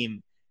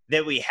team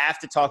that we have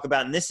to talk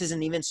about, and this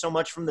isn't even so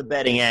much from the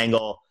betting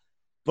angle,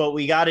 but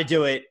we got to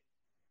do it.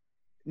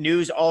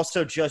 News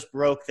also just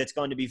broke that's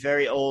going to be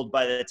very old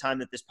by the time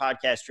that this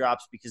podcast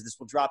drops, because this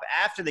will drop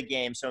after the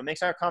game. So it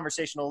makes our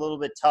conversation a little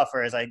bit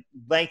tougher as I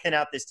lengthen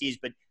out this tease.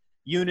 But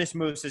Yunus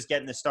Musa is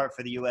getting the start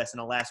for the U.S. in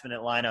a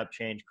last-minute lineup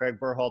change. Craig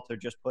Berhalter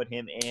just put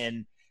him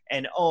in.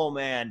 And, oh,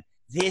 man,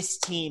 this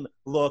team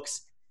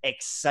looks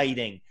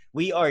exciting.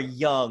 We are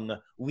young.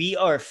 We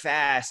are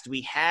fast.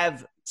 We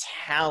have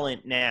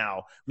talent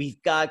now.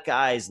 We've got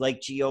guys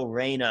like Gio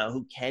Reyna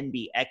who can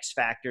be X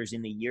factors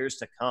in the years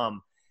to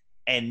come.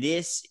 And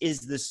this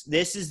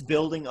is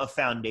building a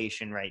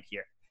foundation right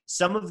here.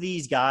 Some of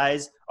these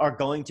guys are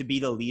going to be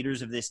the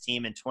leaders of this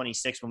team in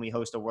 26 when we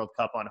host a World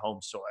Cup on home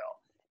soil.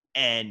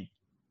 And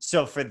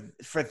so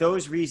for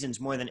those reasons,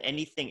 more than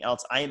anything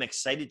else, I am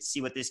excited to see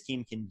what this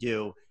team can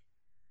do.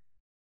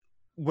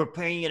 We're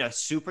playing in a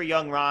super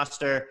young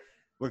roster.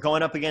 We're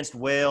going up against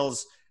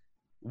Wales.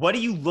 What are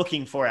you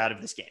looking for out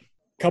of this game?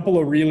 Couple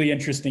of really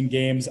interesting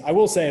games. I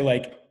will say,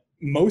 like,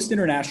 most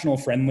international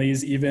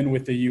friendlies, even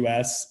with the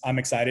U.S., I'm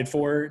excited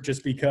for,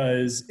 just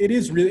because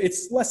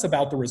it's less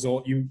about the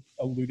result. You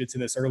alluded to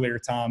this earlier,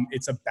 Tom.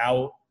 It's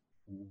about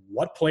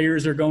what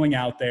players are going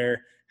out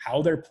there,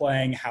 how they're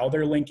playing, how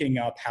they're linking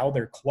up, how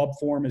their club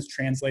form is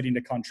translating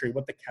to country,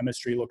 what the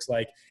chemistry looks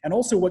like, and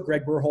also what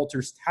Greg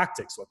Berhalter's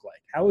tactics look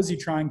like. How is he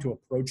trying to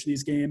approach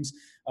these games?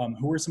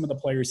 Who are some of the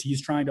players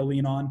he's trying to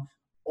lean on?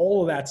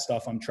 All of that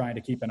stuff I'm trying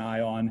to keep an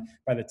eye on.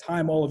 By the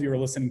time all of you are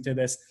listening to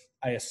this,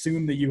 I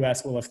assume the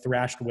U.S. will have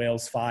thrashed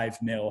Wales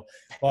 5-0.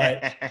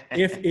 But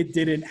if it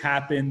didn't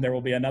happen, there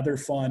will be another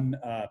fun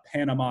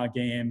Panama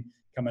game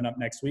coming up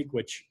next week,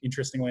 which,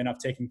 interestingly enough,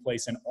 taking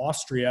place in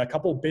Austria. A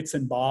couple bits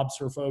and bobs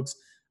for folks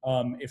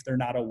if they're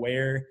not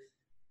aware.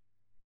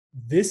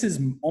 This is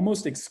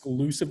almost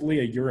exclusively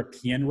a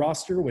European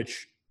roster,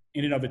 which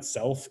in and of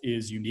itself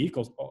is unique.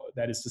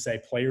 That is to say,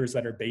 players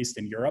that are based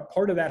in Europe.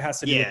 Part of that has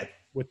to do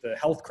with the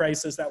health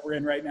crisis that we're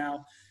in right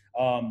now.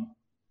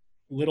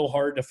 Little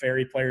hard to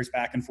ferry players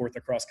back and forth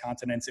across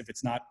continents if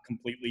it's not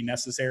completely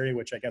necessary,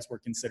 which I guess we're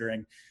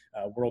considering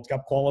World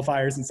Cup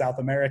qualifiers in South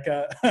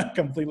America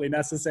completely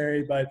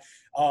necessary. But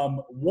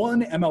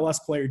one MLS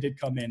player did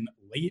come in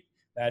late.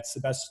 That's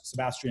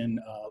Sebastian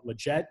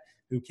Lletget,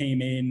 who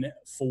came in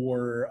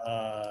for,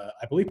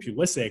 I believe,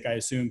 Pulisic, I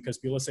assume, because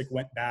Pulisic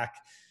went back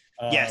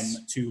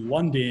to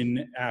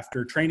London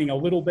after training a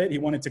little bit. He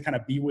wanted to kind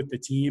of be with the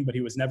team, but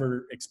he was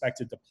never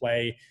expected to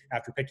play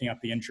after picking up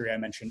the injury I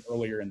mentioned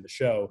earlier in the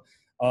show.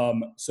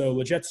 So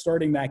Lletget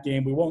starting that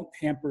game. We won't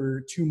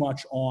hamper too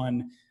much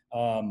on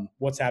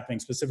what's happening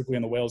specifically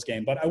in the Wales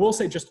game, but I will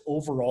say just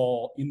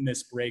overall in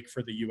this break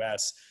for the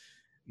U.S.,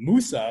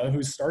 Musa,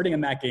 who's starting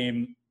in that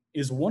game,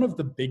 is one of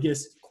the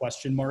biggest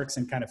question marks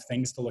and kind of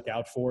things to look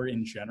out for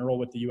in general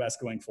with the U.S.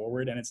 going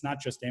forward. And it's not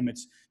just him,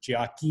 it's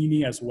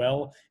Gioacchini as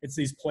well. It's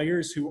these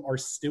players who are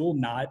still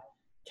not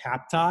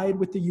cap-tied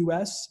with the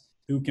U.S.,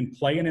 who can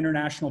play in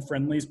international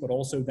friendlies, but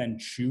also then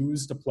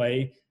choose to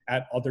play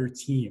at other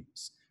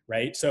teams,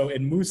 right? So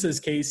in Musa's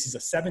case, he's a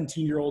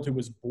 17-year-old who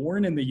was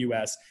born in the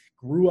US,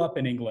 grew up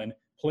in England,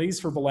 plays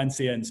for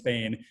Valencia in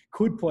Spain,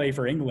 could play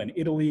for England,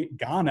 Italy,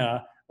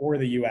 Ghana, or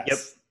the US. Yep.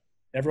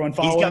 Everyone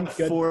following? He's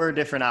got 4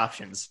 different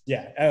options.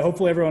 Yeah,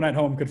 hopefully everyone at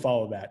home could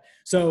follow that.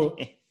 So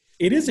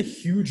it is a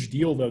huge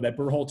deal, though, that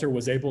Berhalter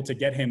was able to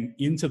get him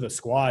into the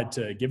squad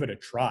to give it a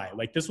try.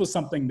 Like, this was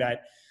something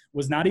that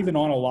was not even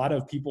on a lot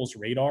of people's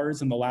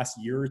radars in the last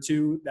year or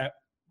two that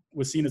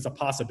was seen as a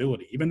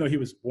possibility. Even though he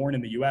was born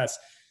in the U.S.,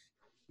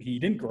 he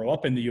didn't grow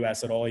up in the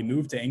U.S. at all. He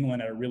moved to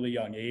England at a really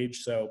young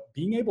age. So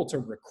being able to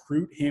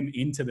recruit him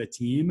into the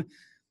team,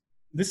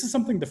 this is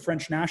something the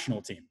French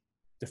national team,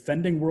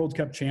 defending World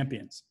Cup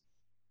champions,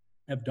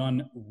 have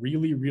done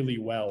really, really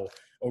well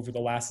over the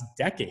last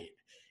decade,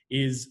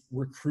 is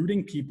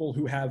recruiting people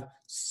who have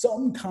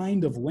some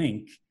kind of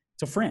link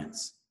to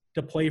France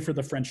to play for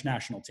the French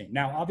national team.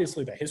 Now,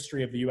 obviously, the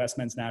history of the U.S.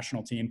 men's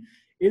national team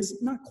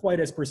is not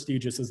quite as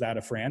prestigious as that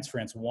of France.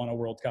 France won a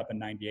World Cup in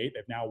 '98.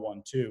 They've now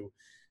won 2.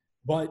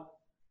 But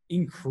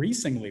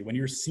increasingly, when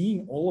you're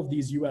seeing all of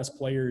these U.S.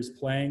 players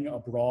playing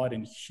abroad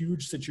in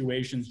huge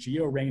situations,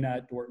 Gio Reyna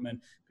at Dortmund,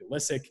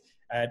 Pulisic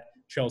at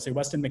Chelsea,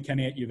 Weston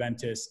McKennie at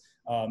Juventus,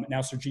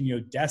 now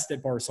Serginho Dest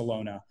at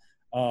Barcelona.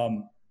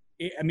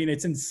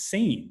 It's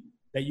insane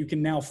that you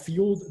can now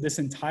field this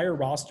entire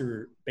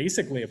roster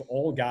basically of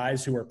all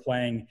guys who are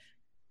playing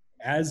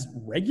as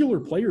regular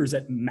players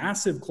at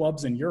massive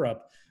clubs in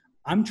Europe.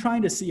 I'm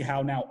trying to see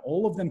how now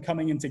all of them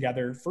coming in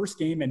together, first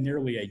game in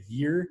nearly a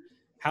year,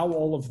 how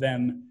all of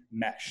them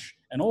mesh.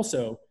 And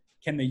also,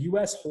 can the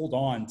U.S. hold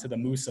on to the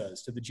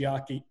Musas, to the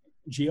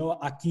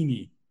Gio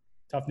Akini,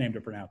 tough name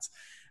to pronounce,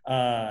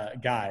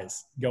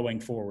 guys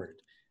going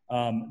forward?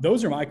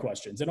 Those are my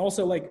questions. And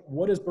also, like,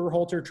 what is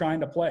Berhalter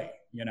trying to play?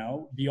 You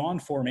know,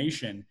 beyond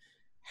formation,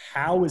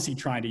 how is he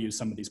trying to use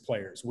some of these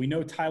players? We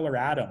know Tyler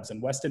Adams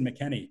and Weston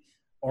McKennie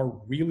are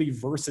really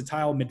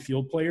versatile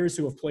midfield players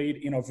who have played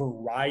in a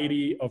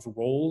variety of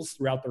roles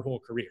throughout their whole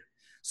career.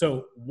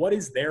 So what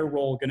is their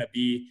role going to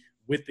be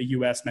with the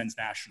U.S. men's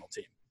national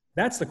team?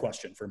 That's the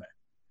question for me.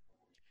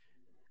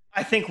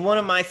 I think one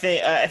of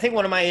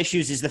my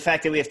issues is the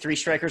fact that we have 3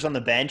 strikers on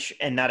the bench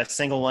and not a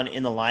single one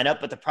in the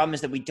lineup. But the problem is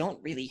that we don't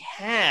really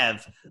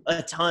have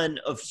a ton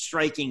of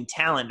striking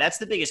talent. That's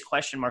the biggest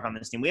question mark on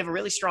this team. We have a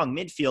really strong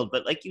midfield,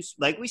 but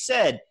like we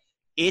said,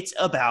 it's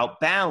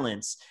about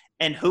balance.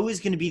 And who is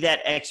going to be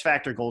that X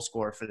factor goal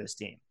scorer for this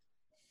team?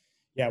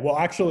 Yeah, well,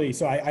 actually,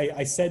 so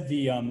I said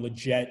the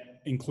legit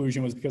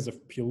inclusion was because of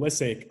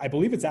Pulisic. I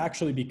believe it's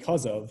actually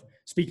because of,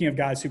 speaking of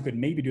guys who could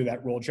maybe do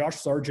that role, Josh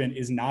Sargent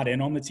is not in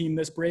on the team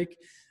this break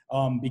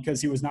because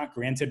he was not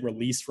granted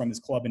release from his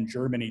club in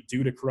Germany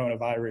due to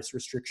coronavirus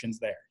restrictions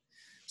there.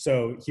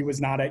 So he was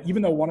not,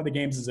 even though one of the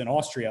games is in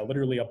Austria,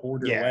 literally a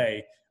border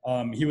away,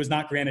 he was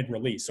not granted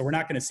release. So we're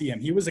not going to see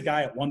him. He was a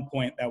guy at one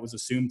point that was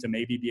assumed to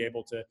maybe be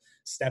able to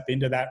step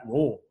into that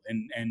role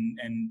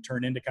and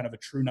turn into kind of a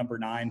true number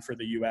 9 for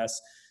the U.S.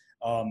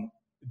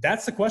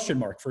 That's the question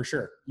mark for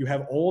sure. You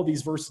have all of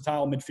these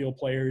versatile midfield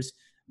players.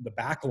 The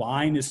back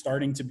line is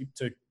starting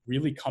to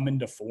really come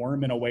into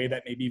form in a way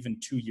that maybe even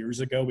 2 years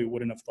ago we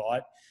wouldn't have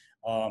thought.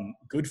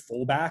 Good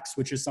fullbacks,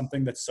 which is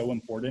something that's so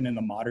important in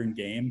the modern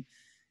game.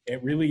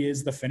 It really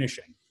is the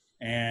finishing.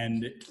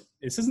 And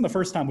this isn't the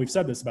first time we've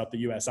said this about the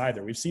U.S.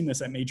 either. We've seen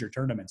this at major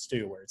tournaments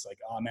too, where it's like,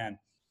 oh man,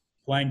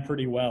 playing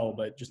pretty well,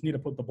 but just need to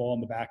put the ball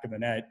in the back of the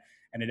net,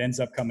 and it ends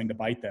up coming to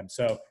bite them.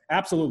 So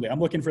absolutely, I'm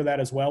looking for that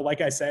as well.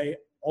 Like I say,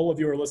 all of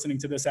you are listening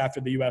to this after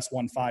the U.S.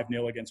 won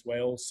 5-0 against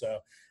Wales. So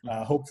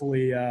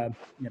hopefully,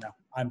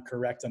 I'm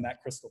correct on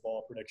that crystal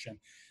ball prediction.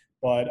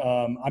 But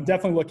I'm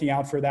definitely looking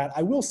out for that.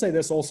 I will say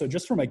this also,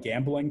 just from a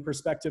gambling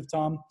perspective,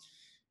 Tom,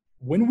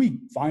 when we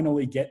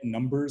finally get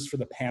numbers for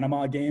the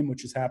Panama game,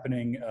 which is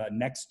happening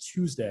next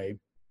Tuesday,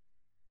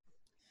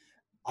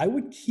 I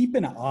would keep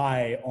an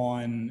eye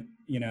on,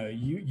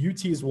 you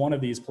teased one of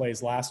these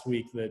plays last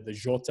week, the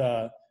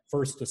Jota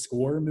first to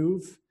score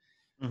move.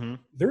 Mm-hmm.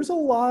 There's a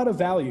lot of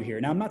value here.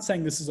 Now, I'm not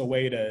saying this is a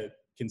way to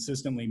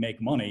consistently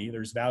make money.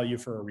 There's value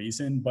for a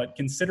reason. But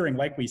considering,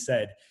 like we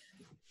said,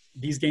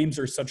 these games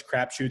are such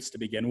crapshoots to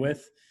begin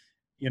with,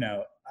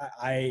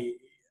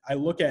 I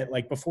look at,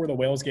 like, before the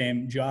Wales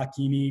game,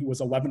 Gio was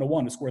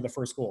 11-1 to score the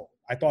first goal.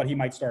 I thought he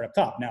might start up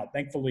top. Now,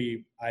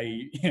 thankfully,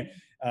 I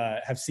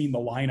have seen the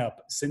lineup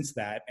since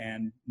that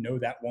and know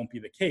that won't be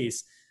the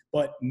case.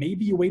 But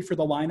maybe you wait for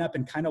the lineup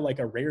and kind of like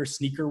a rare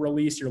sneaker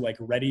release, you're like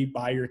ready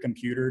by your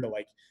computer to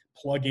like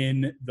plug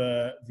in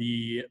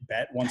the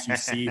bet once you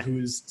see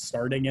who's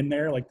starting in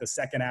there, like the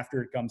second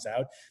after it comes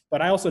out.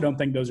 But I also don't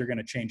think those are going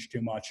to change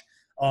too much.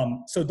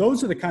 So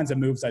those are the kinds of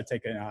moves I'd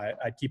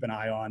keep an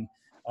eye on.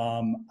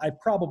 I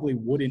probably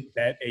wouldn't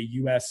bet a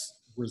U.S.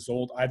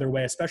 result either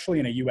way, especially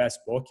in a U.S.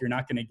 book. You're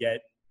not going to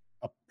get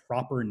a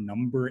proper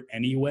number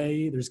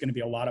anyway. There's going to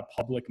be a lot of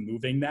public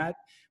moving that,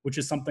 which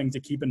is something to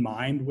keep in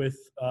mind with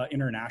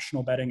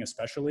international betting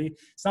especially.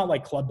 It's not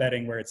like club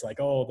betting where it's like,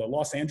 oh, the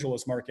Los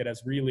Angeles market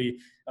has really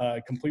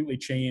completely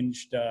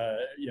changed,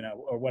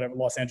 or whatever.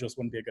 Los Angeles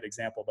wouldn't be a good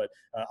example, but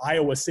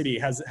Iowa City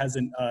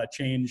hasn't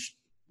changed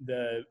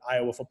the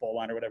Iowa football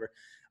line or whatever,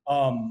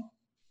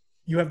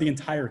 you have the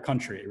entire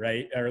country,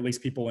 right? Or at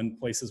least people in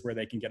places where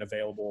they can get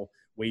available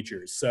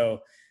wagers. So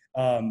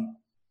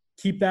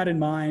keep that in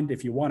mind.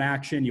 If you want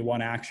action, you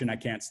want action. I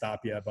can't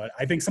stop you. But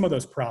I think some of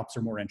those props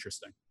are more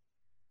interesting.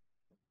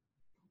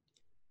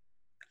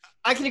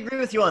 I can agree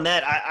with you on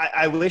that.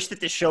 I wish that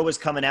this show was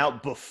coming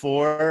out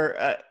before.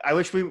 I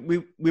wish we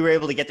were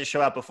able to get the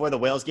show out before the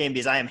Wales game,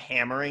 because I am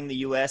hammering the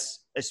U.S.,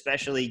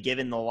 especially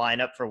given the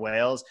lineup for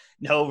Wales.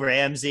 No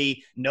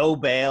Ramsey, no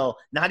Bale,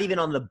 not even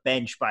on the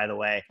bench, by the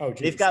way. Oh,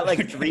 geez. They've got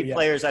like 3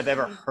 players I've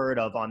ever heard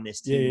of on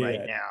this team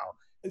right now.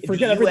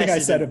 Forget everything I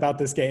said about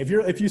this game.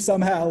 If you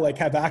somehow like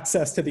have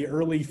access to the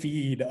early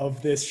feed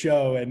of this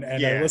show and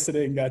are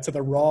listening to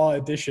the raw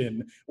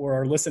edition, or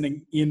are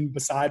listening in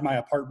beside my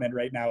apartment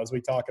right now as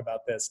we talk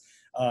about this,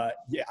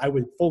 I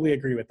would fully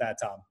agree with that,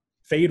 Tom.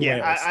 Fade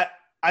Wales.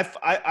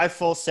 I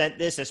full sent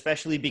this,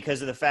 especially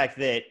because of the fact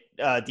that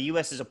the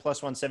U.S. is a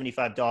plus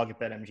 175 dog at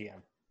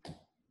BetMGM.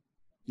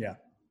 Yeah.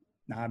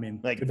 No, I mean,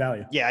 good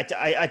value. Yeah,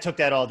 I took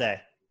that all day.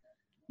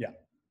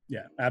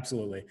 Yeah,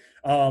 absolutely.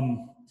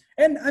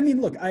 And I mean,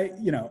 look,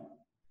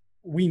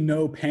 we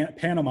know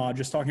Panama,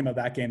 just talking about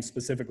that game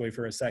specifically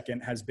for a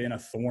second, has been a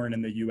thorn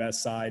in the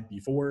U.S. side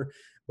before,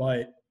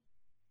 but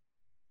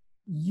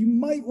you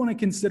might want to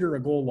consider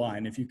a goal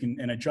line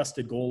an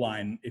adjusted goal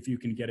line, if you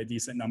can get a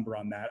decent number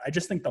on that. I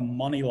just think the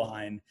money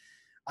line,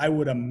 I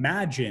would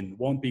imagine,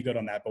 won't be good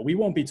on that, but we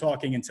won't be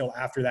talking until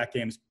after that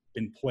game's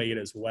been played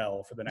as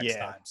well for the next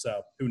time.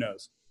 So who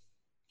knows?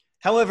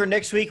 However,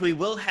 next week we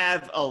will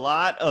have a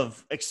lot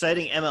of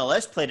exciting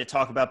MLS play to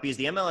talk about, because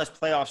the MLS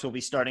playoffs will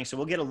be starting. So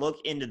we'll get a look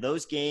into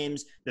those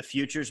games, the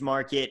futures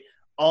market,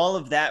 all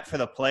of that for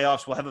the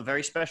playoffs. We'll have a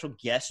very special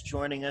guest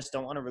joining us.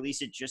 Don't want to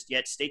release it just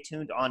yet. Stay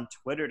tuned on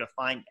Twitter to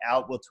find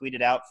out. We'll tweet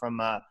it out from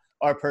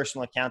our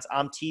personal accounts.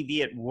 I'm TV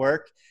at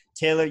Work.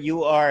 Taylor,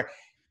 you are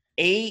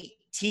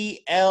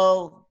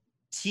ATL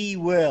T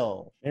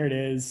Will. There it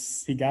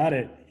is. He got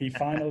it. He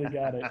finally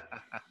got it.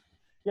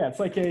 Yeah, it's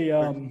like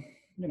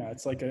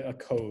it's like a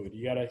code.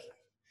 You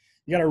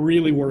gotta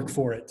really work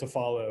for it to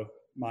follow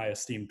my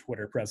esteemed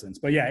Twitter presence.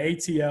 But yeah,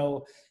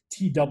 ATL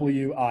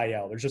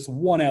TWIL. There's just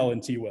one L in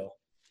T Will.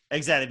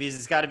 Exactly, because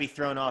it's got to be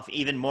thrown off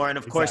even more. And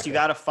of course, you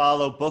got to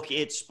follow Book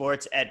It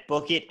Sports at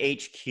Book It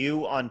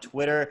HQ on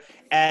Twitter,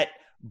 at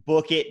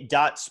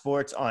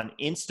bookit.sports on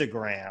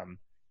Instagram,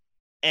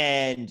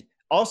 and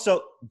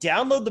also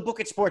download the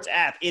Book It Sports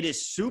app. It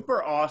is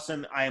super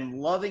awesome. I am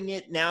loving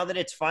it now that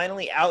it's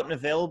finally out and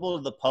available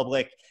to the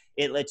public.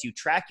 It lets you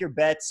track your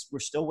bets. We're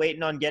still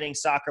waiting on getting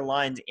Soccer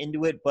Lines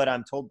into it, but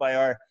I'm told by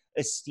our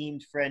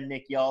esteemed friend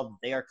Nick Yall that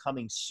they are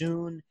coming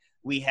soon.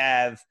 We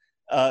have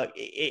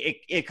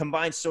it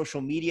combines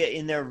social media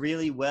in there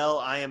really well.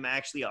 I am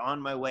actually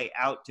on my way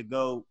out to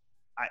go.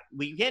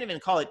 We can't even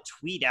call it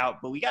tweet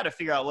out, but we got to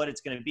figure out what it's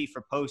going to be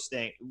for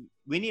posting.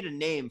 We need a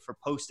name for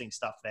posting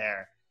stuff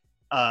there.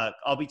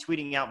 I'll be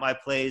tweeting out my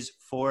plays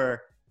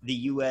for the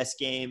U.S.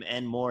 game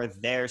and more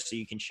there, so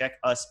you can check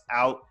us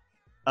out.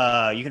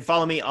 You can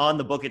follow me on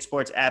the Book It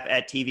Sports app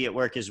at TV at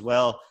Work as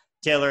well.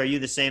 Taylor, are you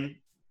the same?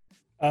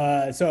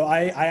 So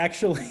I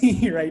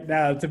actually right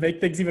now, to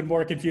make things even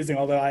more confusing,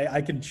 although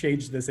I can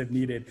change this if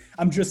needed,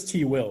 I'm just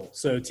T Will.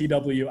 So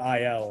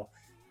TWIL.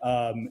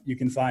 You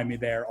can find me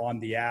there on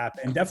the app,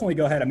 and definitely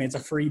go ahead. I mean, it's a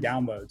free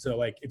download. So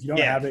like, if you don't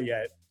have it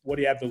yet, what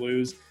do you have to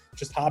lose?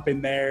 Just hop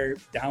in there,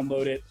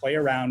 download it, play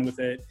around with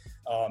it.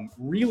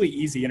 Really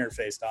easy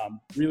interface,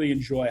 Tom. Really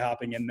enjoy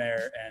hopping in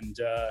there. And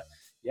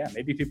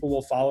maybe people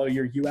will follow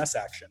your US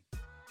action.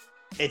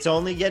 It's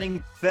only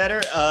getting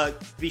better.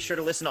 Be sure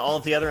to listen to all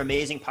of the other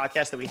amazing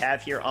podcasts that we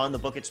have here on the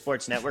Book It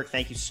Sports Network.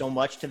 Thank you so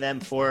much to them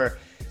for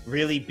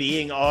really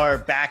being our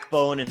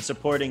backbone and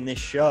supporting this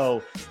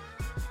show.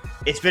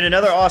 It's been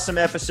another awesome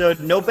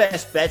episode. No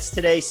best bets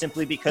today,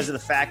 simply because of the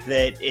fact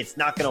that it's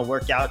not going to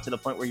work out to the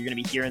point where you're going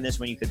to be hearing this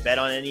when you could bet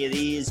on any of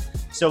these.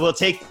 So we'll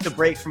take the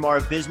break from our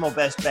abysmal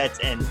best bets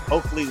and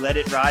hopefully let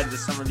it ride with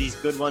some of these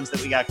good ones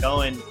that we got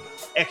going.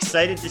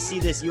 Excited to see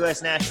this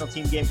U.S. national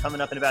team game coming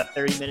up in about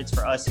 30 minutes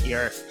for us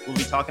here. We'll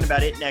be talking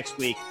about it next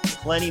week.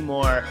 Plenty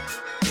more.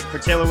 For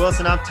Taylor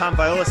Wilson, I'm Tom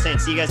Viola saying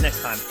see you guys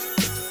next time.